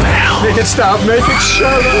visions of hell. Make it stop, make it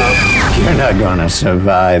shut up. You're not gonna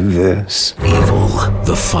survive this. Evil,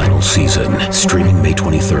 the final season. Streaming May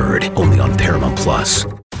 23rd, only on Paramount Plus.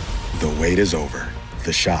 The wait is over.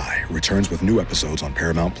 The Chi returns with new episodes on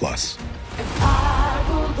Paramount Plus.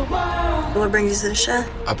 What brings you to the Chi?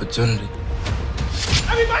 Opportunity.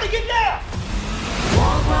 Everybody get down!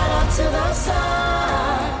 Walk right up to the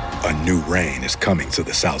side. A new reign is coming to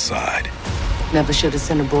the South Side. Never should have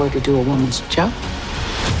sent a boy to do a woman's job.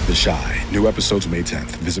 The Chi. New episodes May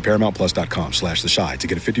 10th. Visit ParamountPlus.com/The Chi to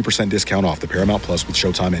get a 50% discount off the Paramount Plus with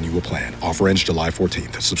Showtime annual plan. Offer ends July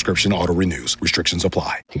 14th. Subscription auto-renews. Restrictions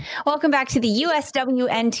apply. Welcome back to the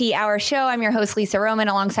USWNT Hour Show. I'm your host, Lisa Roman,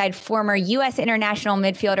 alongside former U.S. international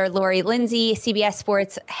midfielder Lori Lindsay, CBS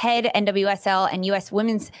Sports head NWSL and U.S.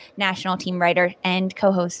 women's national team writer and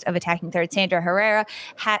co-host of Attacking Third, Sandra Herrera.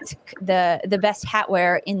 The best hat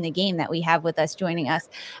wearer in the game that we have with us joining us.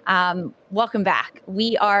 Welcome back.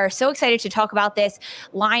 We are so excited to talk about this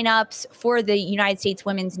lineups for the United States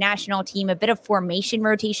women's national team, a bit of formation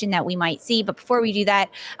rotation that we might see. But before we do that,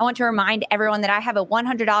 I want to remind everyone that I have a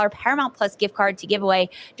 $100 Paramount Plus gift card to give away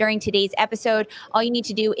during today's episode. All you need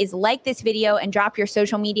to do is like this video and drop your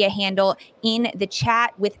social media handle in the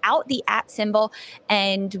chat without the @ symbol,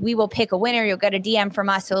 and we will pick a winner. You'll get a DM from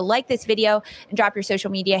us. So like this video and drop your social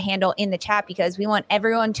media handle in the chat, because we want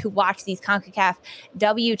everyone to watch these Concacaf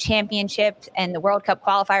W Championship and the World Cup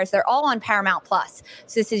qualifiers. They're all on Paramount Plus.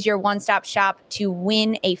 So this is your one-stop shop to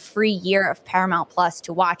win a free year of Paramount Plus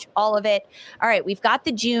to watch all of it. All right, we've got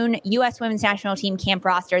the June U.S. women's national team camp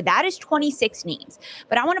roster. That is 26 names,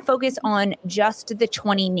 but I want to focus on just the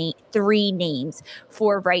 23 names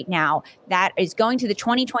for right now. That is going to the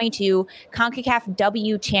 2022 Concacaf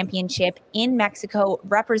W Championship in Mexico,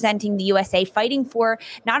 representing the USA, fighting for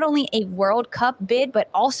not only a World Cup bid, but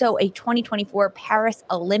also a 2024 Paris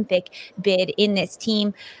Olympic bid in this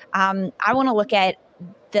team. I want to look at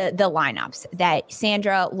the lineups that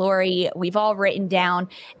Sandra, Lori, we've all written down,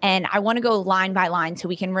 and I want to go line by line so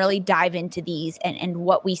we can really dive into these and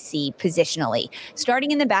what we see positionally.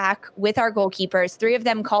 Starting in the back with our goalkeepers, 3 of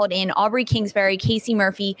them called in: Aubrey Kingsbury, Casey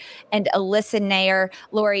Murphy, and Alyssa Nair.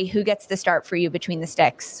 Lori, who gets the start for you between the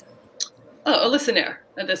sticks? Oh, Alyssa Nair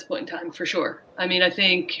at this point in time, for sure. I mean, I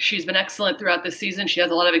think she's been excellent throughout this season. She has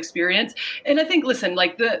a lot of experience. And I think, listen,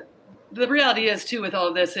 like the reality is, too, with all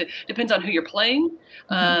of this, it depends on who you're playing.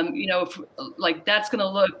 That's going to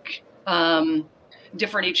look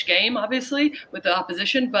different each game, obviously, with the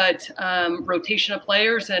opposition, but rotation of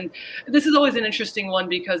players. And this is always an interesting one,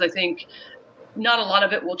 because I think not a lot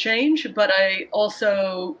of it will change, but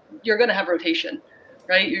you're going to have rotation,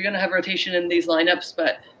 right? You're going to have rotation in these lineups,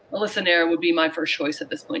 but Alyssa Nair would be my first choice at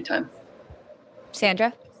this point in time.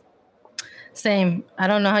 Sandra? Same. I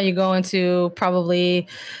don't know how you go into probably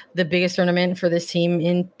the biggest tournament for this team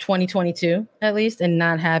in 2022, at least, and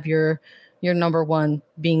not have your number one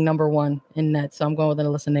being number one in net. So I'm going with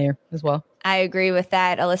Alyssa Nair as well. I agree with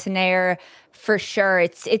that. Alyssa Nair, for sure.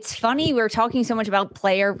 It's funny. We're talking so much about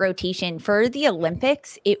player rotation. For the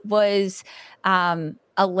Olympics, it was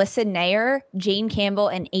Alyssa Nair, Jane Campbell,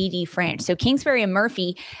 and AD France. So Kingsbury and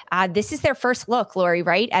Murphy, this is their first look, Lori,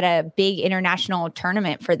 right, at a big international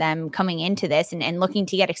tournament for them coming into this and looking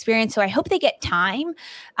to get experience. So I hope they get time.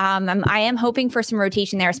 I am hoping for some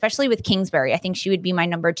rotation there, especially with Kingsbury. I think she would be my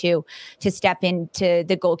number 2 to step into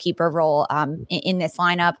the goalkeeper role in this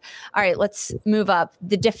lineup. All right, let's move up.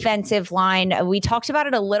 The defensive line. We talked about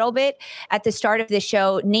it a little bit at the start of the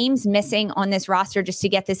show. Names missing on this roster, just to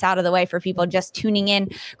get this out of the way for people just tuning in.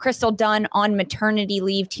 Crystal Dunn on maternity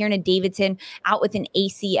leave. Tierna Davidson out with an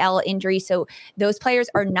ACL injury. So those players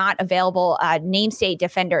are not available namesake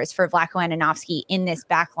defenders for Vlatko Andonovski in this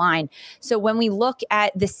back line. So when we look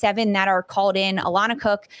at the 7 that are called in, Alana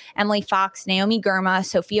Cook, Emily Fox, Naomi Girma,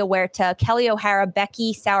 Sophia Huerta, Kelly O'Hara,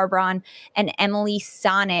 Becky Sauerbrunn, and Emily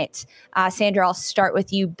Sonnet. Sandra, I'll start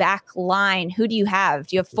with you. Back line. Who do you have?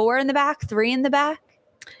 Do you have 4 in the back, 3 in the back?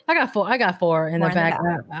 I got four in the back.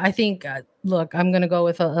 I think, look, I'm going to go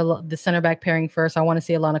with the center back pairing first. I want to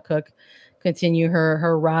see Alana Cook continue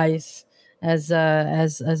her rise as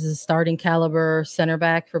a starting caliber center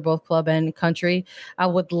back for both club and country. I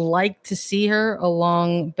would like to see her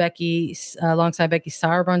alongside Becky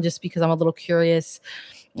Sauerbrunn, just because I'm a little curious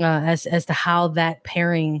as to how that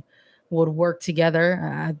pairing would work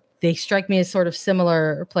together. They strike me as sort of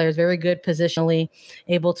similar players, very good positionally,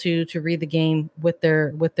 able to read the game with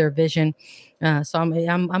their vision. So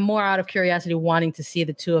I'm more out of curiosity, wanting to see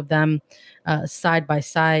the two of them side by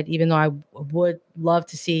side. Even though I would love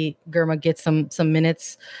to see Germa get some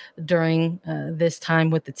minutes during this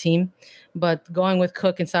time with the team, but going with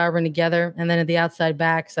Cook and Sauerbrunn together, and then at the outside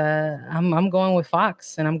backs, I'm going with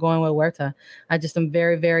Fox and I'm going with Huerta. I just am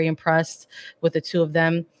very, very impressed with the two of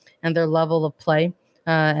them and their level of play.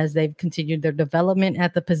 As they've continued their development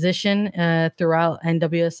at the position throughout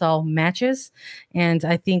NWSL matches. And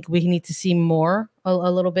I think we need to see more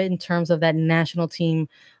a little bit in terms of that national team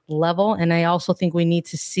level. And I also think we need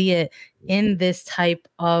to see it in this type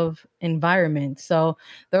of environment. So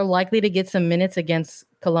they're likely to get some minutes against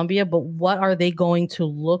Colombia, but what are they going to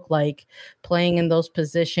look like playing in those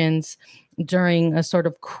positions during a sort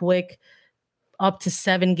of quick up to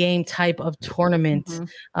 7-game type of tournament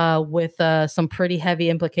with some pretty heavy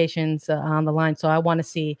implications on the line. So I want to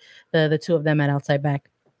see the two of them at outside back.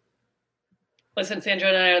 Listen, Sandra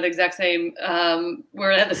and I are the exact same.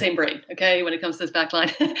 We're at the same brain, okay, when it comes to this back line.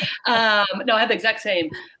 No, I have the exact same.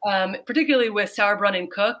 Particularly with Sauerbrunn and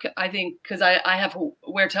Cook, I think, because I have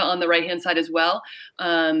Huerta on the right-hand side as well.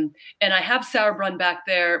 And I have Sauerbrunn back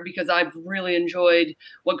there because I've really enjoyed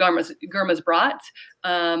what Germa's brought.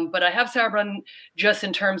 But I have Sauerbrunn just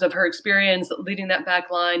in terms of her experience leading that back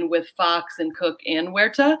line with Fox and Cook and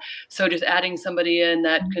Huerta. So just adding somebody in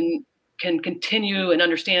that can continue and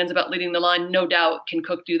understands about leading the line. No doubt can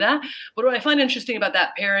Cook do that. But what I find interesting about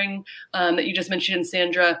that pairing that you just mentioned,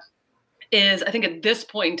 Sandra, is I think at this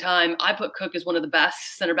point in time, I put Cook as one of the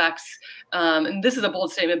best center backs. And this is a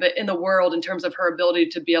bold statement, but in the world in terms of her ability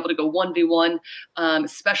to be able to go 1v1,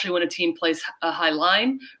 especially when a team plays a high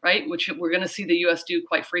line, right? Which we're going to see the US do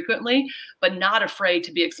quite frequently, but not afraid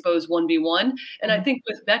to be exposed 1v1. And I think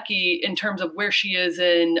with Becky, in terms of where she is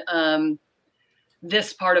in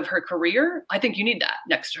this part of her career, I think you need that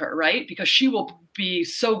next to her, right? Because she will be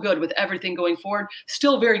so good with everything going forward,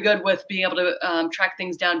 still very good with being able to track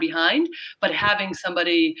things down behind, but having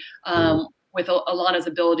somebody with Alana's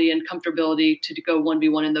ability and comfortability to go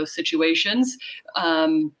 1v1 in those situations,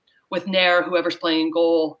 with Nair, whoever's playing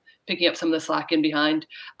goal, picking up some of the slack in behind.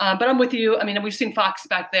 But I'm with you. I mean, we've seen Fox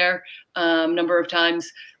back there a number of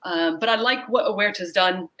times, but I like what Huerta's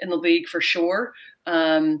done in the league for sure.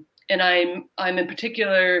 And I'm in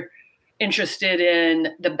particular interested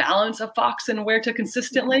in the balance of Fox and Huerta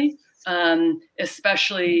consistently,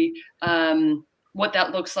 especially what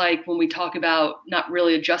that looks like when we talk about not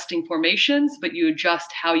really adjusting formations, but you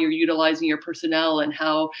adjust how you're utilizing your personnel and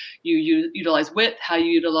how you utilize width, how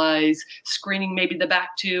you utilize screening maybe the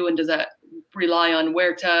back two, and does that rely on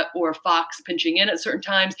Huerta or Fox pinching in at certain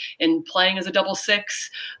times and playing as a double six?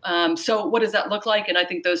 So what does that look like? And I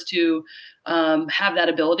think those two have that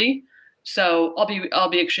ability. So I'll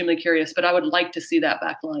be extremely curious, but I would like to see that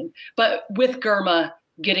back line. But with Germa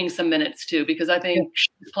getting some minutes too, because I think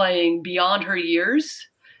she's playing beyond her years.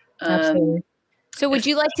 Absolutely. So would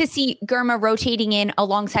you like to see Germa rotating in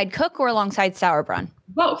alongside Cook or alongside Sauerbrunn?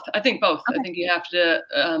 Both. I think both. Okay. I think you have to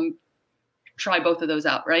try both of those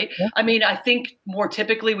out, right? Yeah. I mean, I think more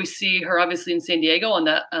typically we see her obviously in San Diego on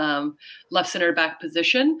the left center back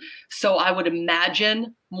position. So I would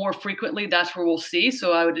imagine more frequently that's where we'll see.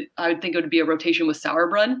 So I would think it would be a rotation with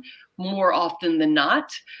Sauerbrunn more often than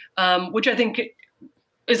not, which I think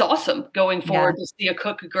is awesome going forward to see a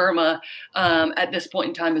Cook Germa at this point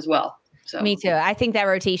in time as well. So. Me too. I think that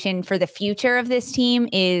rotation for the future of this team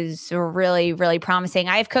is really, really promising.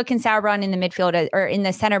 I have Cook and Sauerbrunn in the midfield or in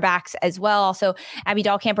the center backs as well. Also, Abby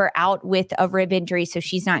Dahlkemper out with a rib injury, so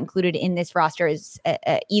she's not included in this roster as,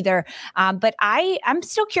 either. But I'm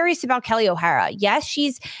still curious about Kelly O'Hara. Yes,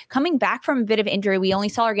 she's coming back from a bit of injury. We only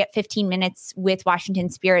saw her get 15 minutes with Washington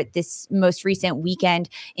Spirit this most recent weekend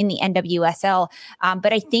in the NWSL.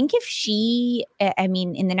 But I think if she,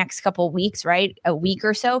 in the next couple of weeks, right, a week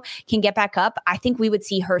or so, can get back up, I think we would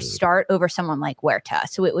see her start over someone like Huerta.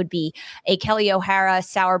 So it would be a Kelly O'Hara,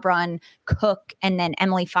 Sauerbrunn, Cook, and then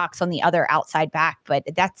Emily Fox on the other outside back. But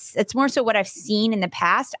it's more so what I've seen in the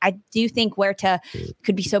past. I do think Huerta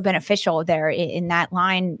could be so beneficial there in that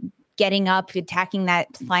line, getting up, attacking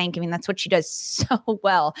that flank. I mean, that's what she does so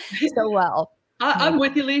well. I'm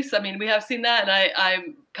with you, Lisa. I mean, we have seen that,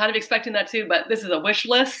 and kind of expecting that too, but this is a wish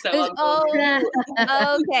list. So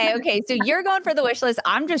okay. So you're going for the wish list.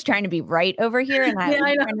 I'm just trying to be right over here, and I'm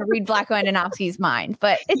trying to read Vlatko Andonovski's mind.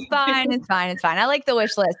 But it's fine. It's fine. I like the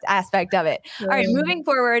wish list aspect of it. All right, moving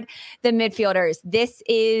forward, the midfielders. This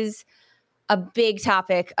is a big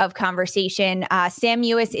topic of conversation. Sam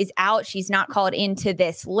Mewis is out. She's not called into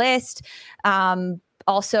this list.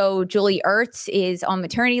 Also, Julie Ertz is on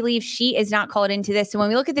maternity leave. She is not called into this. So when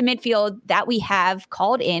we look at the midfield that we have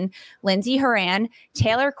called in, Lindsey Horan,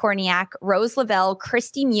 Taylor Korniak, Rose Lavelle,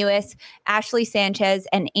 Christy Mewis, Ashley Sanchez,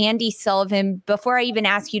 and Andy Sullivan. Before I even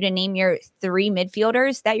ask you to name your 3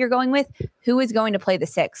 midfielders that you're going with, who is going to play the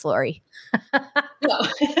 6, Lori?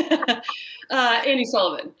 Andy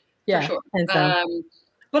Sullivan, for sure.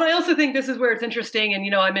 But I also think this is where it's interesting.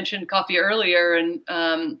 And, I mentioned Coffee earlier and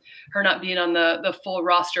her not being on the full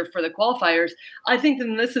roster for the qualifiers. I think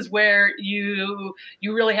then this is where you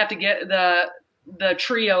really have to get the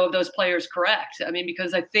trio of those players correct. I mean,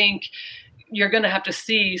 because I think you're going to have to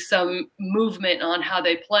see some movement on how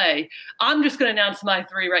they play. I'm just going to announce my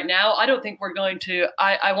 3 right now. I don't think we're going to,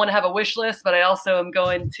 I want to have a wish list, but I also am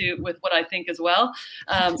going to with what I think as well.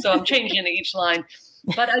 So I'm changing each line.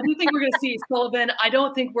 But I do think we're going to see Sullivan. I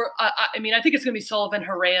don't think I think it's going to be Sullivan,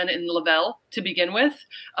 Horan, and Lavelle to begin with,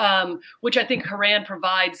 which I think Horan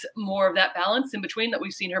provides more of that balance in between that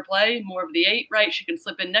we've seen her play, more of the 8, right? She can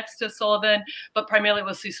slip in next to Sullivan, but primarily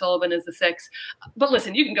we'll see Sullivan as the 6. But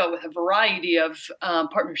listen, you can go with a variety of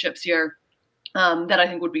partnerships here that I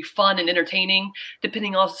think would be fun and entertaining,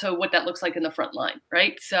 depending also what that looks like in the front line,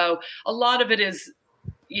 right? So a lot of it is,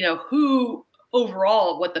 who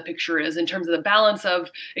overall what the picture is in terms of the balance of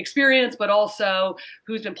experience, but also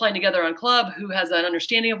who's been playing together on club, who has an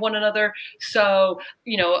understanding of one another. So,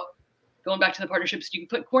 going back to the partnerships, you can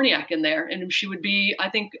put Korniak in there and she would be, I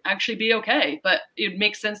think, actually be okay. But it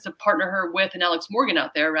makes sense to partner her with an Alex Morgan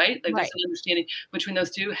out there, right? Like there's an understanding between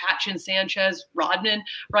those two. Hatch and Sanchez, Rodman,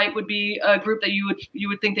 right, would be a group that you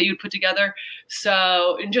would think that you'd put together.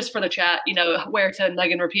 So, and just for the chat, where to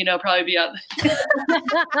Megan Rapinoe probably be out.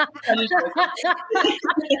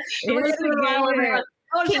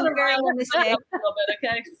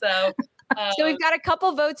 Okay, so. So we've got a couple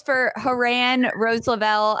votes for Horan, Rose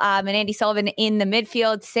Lavelle, and Andy Sullivan in the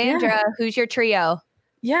midfield. Sandra, who's your trio?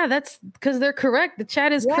 Yeah, that's because they're correct. The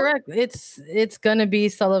chat is correct. It's gonna be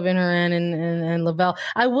Sullivan, Horan, and Lavelle.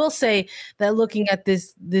 I will say that looking at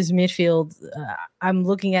this midfield, I'm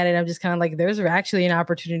looking at it. I'm just kind of like, there's actually an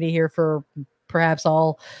opportunity here for perhaps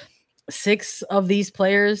all 6 of these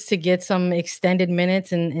players to get some extended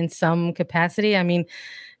minutes in some capacity. I mean,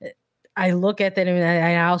 I look at that and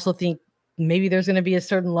I also think maybe there's going to be a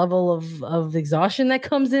certain level of exhaustion that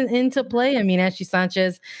comes into play. I mean, Ashley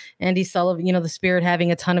Sanchez, Andy Sullivan, the Spirit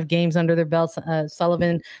having a ton of games under their belts,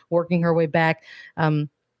 Sullivan working her way back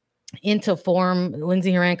into form,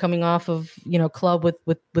 Lindsey Horan coming off of, club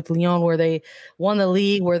with Lyon, where they won the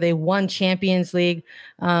league, where they won Champions League.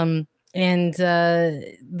 And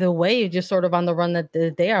the Wave just sort of on the run that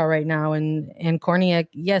they are right now. And Korniak,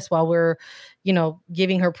 yes, while we're,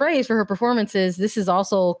 giving her praise for her performances, this is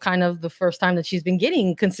also kind of the first time that she's been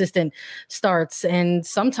getting consistent starts. And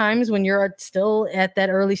sometimes when you're still at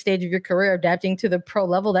that early stage of your career, adapting to the pro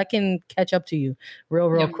level, that can catch up to you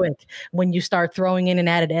real quick when you start throwing in an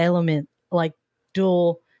added element like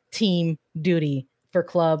dual team duty for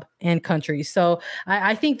club and country. So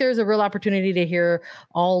I think there's a real opportunity to hear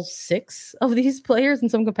all 6 of these players in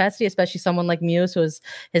some capacity, especially someone like Mewis, who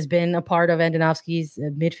has been a part of Andonovski's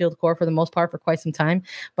midfield core for the most part for quite some time.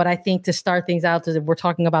 But I think to start things out, we're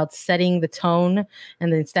talking about setting the tone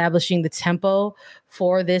and establishing the tempo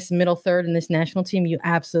for this middle third and this national team, you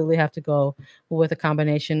absolutely have to go with a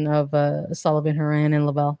combination of Sullivan, Horan, and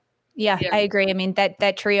Lavelle. Yeah, I agree. I mean,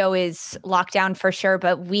 that trio is locked down for sure,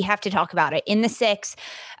 but we have to talk about it. In the 6,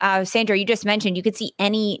 Sandra, you just mentioned you could see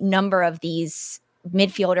any number of these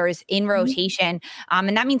midfielders in rotation.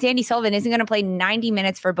 And that means Andy Sullivan isn't going to play 90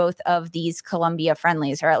 minutes for both of these Colombia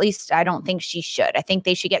friendlies, or at least I don't think she should. I think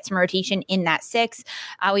they should get some rotation in that 6.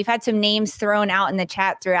 We've had some names thrown out in the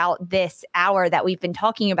chat throughout this hour that we've been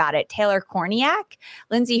talking about it. Taylor Korniak,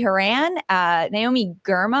 Lindsey Horan, Naomi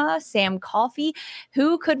Girma, Sam Coffey.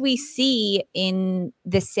 Who could we see in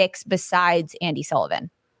the 6 besides Andy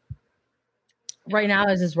Sullivan? Right now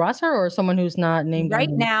as this roster, or someone who's not named? Right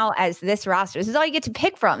now as this roster. This is all you get to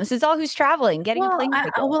pick from. This is all who's traveling, getting a plane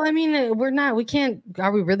ticket. We can't.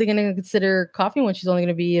 Are we really going to consider Coffey when she's only going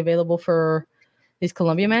to be available for these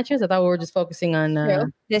Colombia matches? I thought we were just focusing on.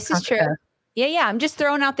 This is true. Yeah. I'm just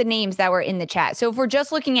throwing out the names that were in the chat. So if we're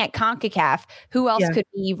just looking at CONCACAF, who else could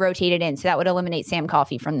be rotated in? So that would eliminate Sam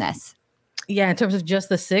Coffey from this. Yeah, in terms of just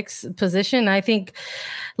the 6th position, I think,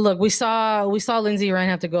 look, we saw Lindsey Ryan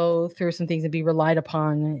have to go through some things and be relied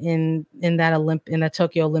upon in that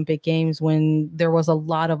Tokyo Olympic Games when there was a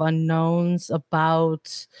lot of unknowns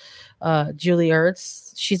about Julie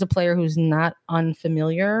Ertz. She's a player who's not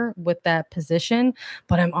unfamiliar with that position,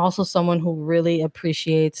 but I'm also someone who really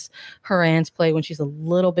appreciates Horan's play when she's a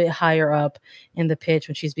little bit higher up in the pitch,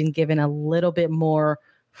 when she's been given a little bit more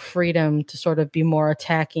freedom to sort of be more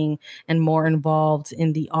attacking and more involved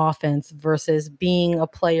in the offense versus being a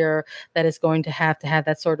player that is going to have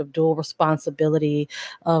that sort of dual responsibility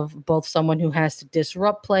of both someone who has to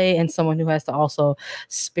disrupt play and someone who has to also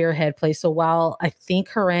spearhead play. So while I think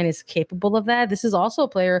Horan is capable of that, this is also a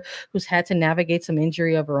player who's had to navigate some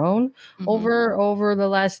injury of her own over the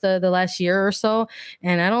last year or so.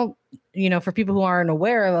 And I don't, for people who aren't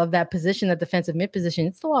aware of that position, that defensive mid position,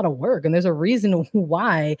 it's a lot of work. And there's a reason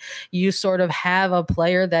why you sort of have a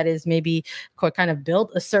player that is maybe kind of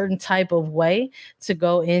built a certain type of way to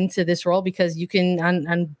go into this role, because you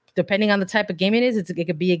can, depending on the type of game it is, it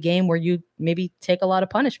could be a game where you maybe take a lot of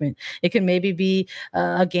punishment. It can maybe be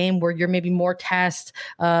a game where you're maybe more tasked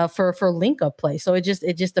for link up play. So it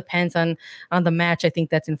just depends on the match, I think,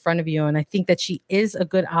 that's in front of you. And I think that she is a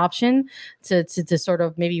good option to sort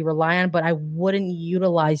of maybe rely on, but I wouldn't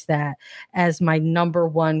utilize that as my number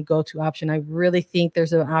one go-to option. I really think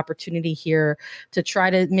there's an opportunity here to try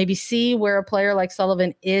to maybe see where a player like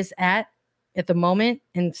Sullivan is at the moment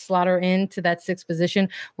and slot her into that 6th position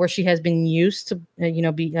where she has been used to,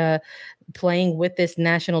 be playing with this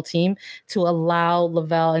national team, to allow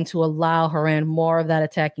Lavelle and to allow Horan more of that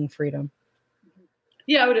attacking freedom.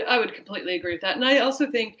 Yeah, I would completely agree with that. And I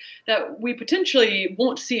also think that we potentially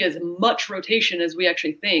won't see as much rotation as we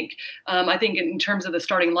actually think. I think in terms of the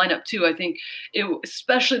starting lineup too, I think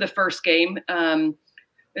especially the first game,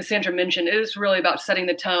 as Sandra mentioned, it is really about setting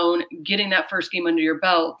the tone, getting that first game under your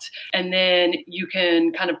belt, and then you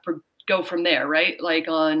can kind of go from there, right? Like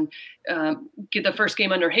get the first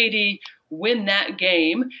game under Haiti, win that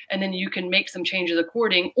game, and then you can make some changes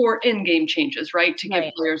or in-game changes, right, to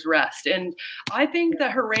give players rest. And I think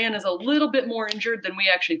that Horan is a little bit more injured than we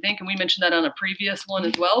actually think, and we mentioned that on a previous one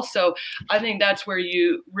as well. So I think that's where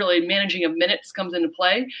you really managing of minutes comes into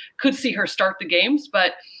play. Could see her start the games,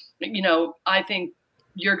 but I think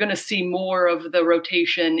you're going to see more of the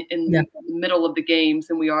rotation in the middle of the games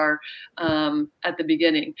than we are at the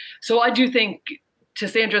beginning. So I do think, to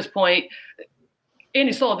Sandra's point,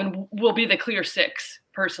 Andi Sullivan will be the clear 6,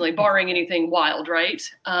 personally, barring anything wild, right?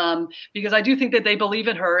 Because I do think that they believe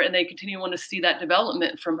in her and they continue to want to see that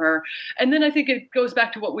development from her. And then I think it goes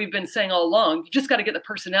back to what we've been saying all along. You just got to get the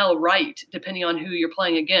personnel right, depending on who you're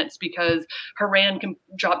playing against, because Horan can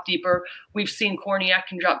drop deeper. We've seen Korniak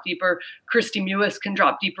can drop deeper. Christy Mewis can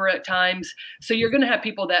drop deeper at times. So you're going to have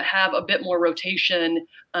people that have a bit more rotation.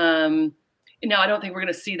 Now, I don't think we're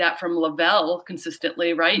going to see that from Lavelle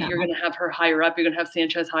consistently, right? No. You're going to have her higher up. You're going to have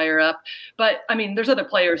Sanchez higher up. But, I mean, there's other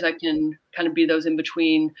players that can kind of be those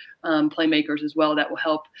in-between playmakers as well that will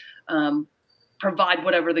help provide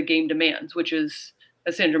whatever the game demands, which is,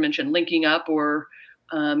 as Sandra mentioned, linking up or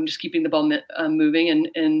just keeping the ball moving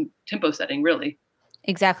and tempo setting, really.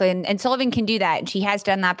 Exactly. And Sullivan can do that. And she has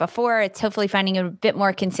done that before. It's hopefully finding a bit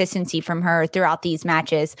more consistency from her throughout these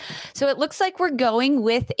matches. So it looks like we're going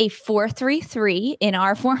with a 4-3-3 in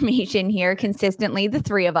our formation here consistently, the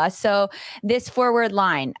 3 of us. So this forward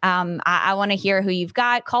line, I want to hear who you've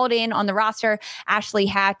got called in on the roster: Ashley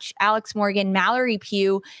Hatch, Alex Morgan, Mallory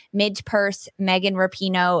Pugh, Midge Purse, Megan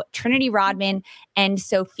Rapinoe, Trinity Rodman, and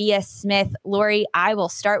Sophia Smith. Lori, I will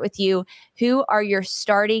start with you. Who are your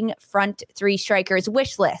starting front 3 strikers?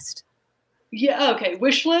 Wish list. Yeah. Okay.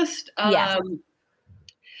 Wish list. Yeah,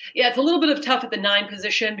 it's a little bit of tough at the 9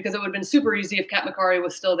 position because it would have been super easy if Kat Macari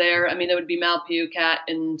was still there. I mean, it would be Mal Pugh, Kat,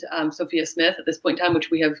 and Sophia Smith at this point in time, which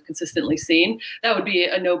we have consistently seen. That would be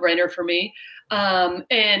a no-brainer for me.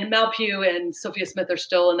 And Mal Pugh and Sophia Smith are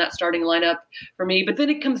still in that starting lineup for me. But then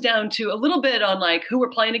it comes down to a little bit on like who we're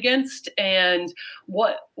playing against and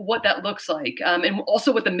what that looks like, and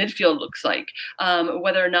also what the midfield looks like.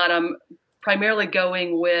 Whether or not I'm primarily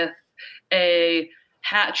going with a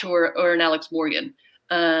Hatch or an Alex Morgan.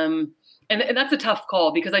 And that's a tough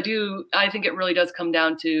call because I think it really does come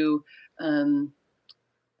down to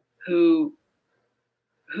who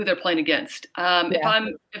they're playing against. If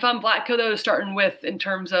I'm Vlatko, though, starting with in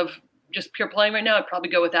terms of just pure playing right now, I'd probably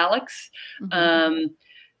go with Alex. Mm-hmm.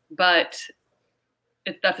 But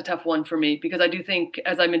that's a tough one for me because I do think,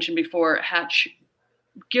 as I mentioned before, Hatch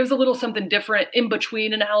gives a little something different in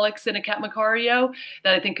between an Alex and a Kat Macario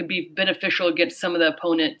that I think could be beneficial against some of the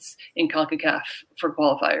opponents in Concacaf for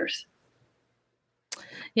qualifiers.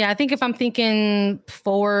 Yeah, I think if I'm thinking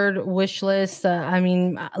forward wish list,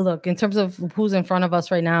 look, in terms of who's in front of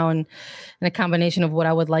us right now and a combination of what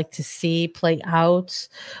I would like to see play out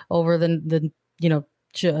over the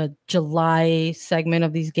July segment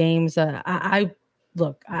of these games,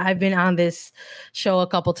 Look, I've been on this show a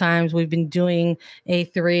couple times. We've been doing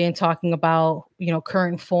A3 and talking about,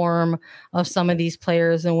 current form of some of these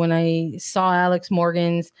players. And when I saw Alex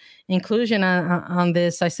Morgan's inclusion on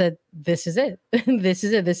this, I said, this is it. This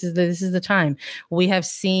is it. This is the time. We have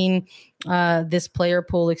seen this player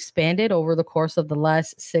pool expanded over the course of the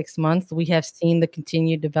last 6 months. We have seen the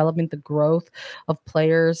continued development, the growth of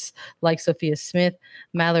players like Sophia Smith,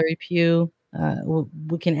 Mallory Pugh.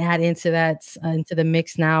 We can add into that, into the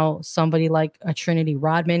mix now, somebody like a Trinity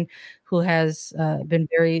Rodman, who has been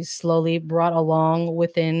very slowly brought along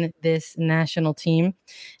within this national team.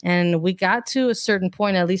 And we got to a certain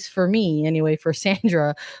point, at least for me anyway, for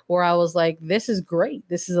Sandra, where I was like, this is great.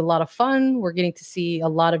 This is a lot of fun. We're getting to see a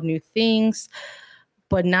lot of new things.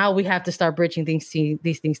 But now we have to start bridging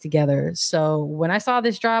these things together. So when I saw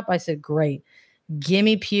this drop, I said, great.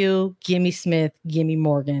 Gimme Pugh, gimme Smith, gimme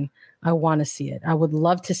Morgan. I want to see it. I would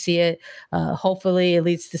love to see it. Hopefully it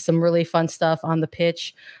leads to some really fun stuff on the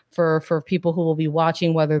pitch for people who will be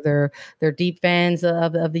watching, whether they're deep fans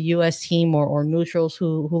of the U.S. team or neutrals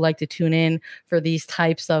who like to tune in for these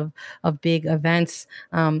types of big events.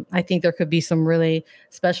 I think there could be some really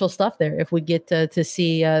special stuff there if we get to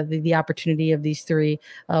see the opportunity of these three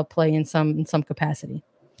play in some capacity.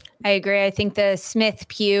 I agree. I think the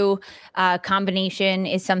Smith-Pugh combination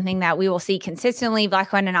is something that we will see consistently.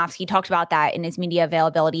 Vlatko Andonovski talked about that in his media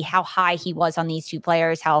availability, how high he was on these two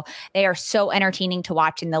players, how they are so entertaining to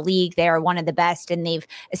watch in the league. They are one of the best, and they've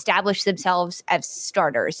established themselves as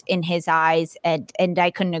starters in his eyes. And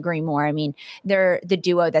I couldn't agree more. I mean, they're the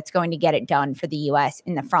duo that's going to get it done for the U.S.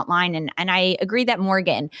 in the front line. And I agree that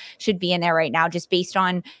Morgan should be in there right now, just based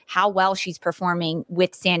on how well she's performing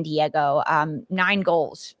with San Diego. 9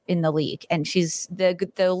 goals in the league, and she's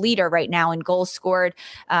the leader right now in goals scored.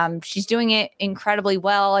 She's doing it incredibly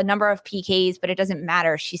well, a number of PKs, but it doesn't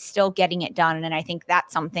matter. She's still getting it done. And I think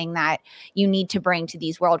that's something that you need to bring to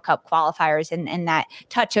these World Cup qualifiers, and that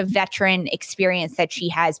touch of veteran experience that she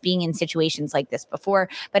has being in situations like this before.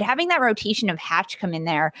 But having that rotation of Hatch come in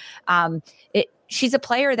there, she's a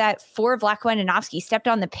player that for Vlatko Andonovski stepped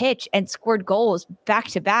on the pitch and scored goals back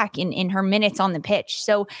to back in her minutes on the pitch.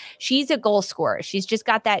 So she's a goal scorer. She's just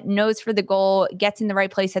got that nose for the goal, gets in the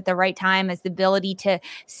right place at the right time, has the ability to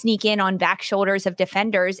sneak in on back shoulders of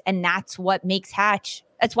defenders. And that's what makes Hatch.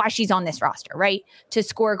 That's why she's on this roster, right? To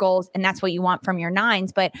score goals. And that's what you want from your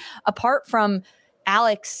 9s. But apart from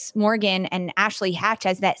Alex Morgan and Ashley Hatch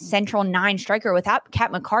as that central 9 striker without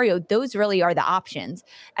Kat Macario, those really are the options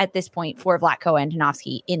at this point for Vlatko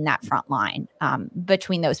Andonovski in that front line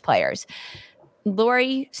between those players.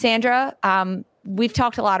 Lori, Sandra, we've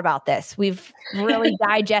talked a lot about this. We've really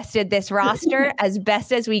digested this roster as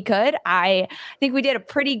best as we could. I think we did a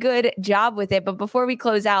pretty good job with it. But before we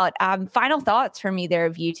close out, final thoughts from either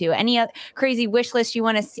of you two. Any crazy wish list you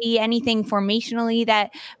want to see? Anything formationally that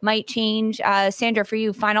might change? Sandra, for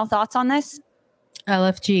you, final thoughts on this?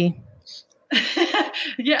 LFG.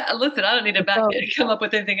 Yeah, listen, I don't need to come up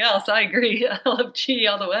with anything else. I agree. I love Chi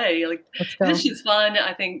all the way. Like, this is fun.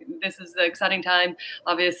 I think this is an exciting time,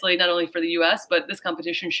 obviously, not only for the U.S., but this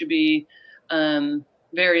competition should be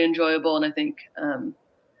very enjoyable. And I think I'm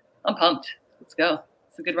pumped. Let's go.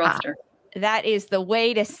 It's a good roster. That is the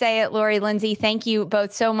way to say it, Lori, Lindsay. Thank you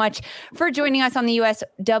both so much for joining us on the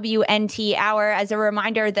USWNT Hour. As a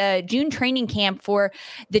reminder, the June training camp for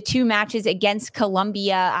the 2 matches against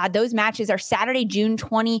Colombia, those matches are Saturday, June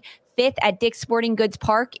 25th at Dick's Sporting Goods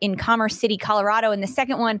Park in Commerce City, Colorado. And the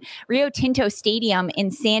second one, Rio Tinto Stadium in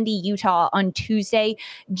Sandy, Utah on Tuesday,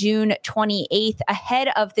 June 28th, ahead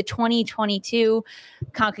of the 2022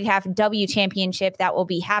 Concacaf W Championship that will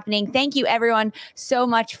be happening. Thank you, everyone, so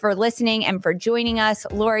much for listening and for joining us,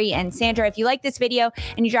 Lori and Sandra. If you like this video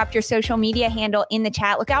and you dropped your social media handle in the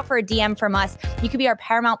chat, look out for a DM from us. You could be our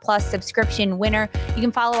Paramount Plus subscription winner. You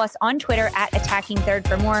can follow us on Twitter at Attacking Third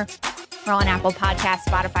for more. We're on Apple Podcasts,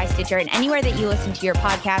 Spotify, Stitcher, and anywhere that you listen to your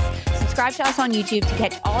podcast. Subscribe to us on YouTube to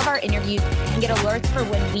catch all of our interviews and get alerts for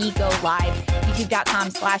when we go live.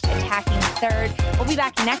 YouTube.com/Attacking Third. We'll be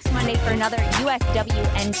back next Monday for another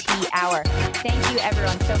USWNT Hour. Thank you,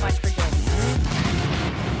 everyone, so much for joining us.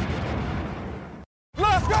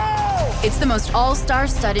 Let's go! It's the most all-star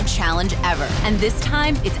studded challenge ever. And this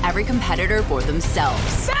time, it's every competitor for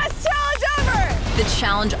themselves. Best challenge ever! The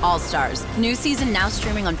Challenge All-Stars. New season now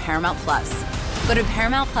streaming on Paramount Plus. Go to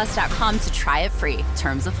ParamountPlus.com to try it free.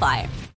 Terms apply.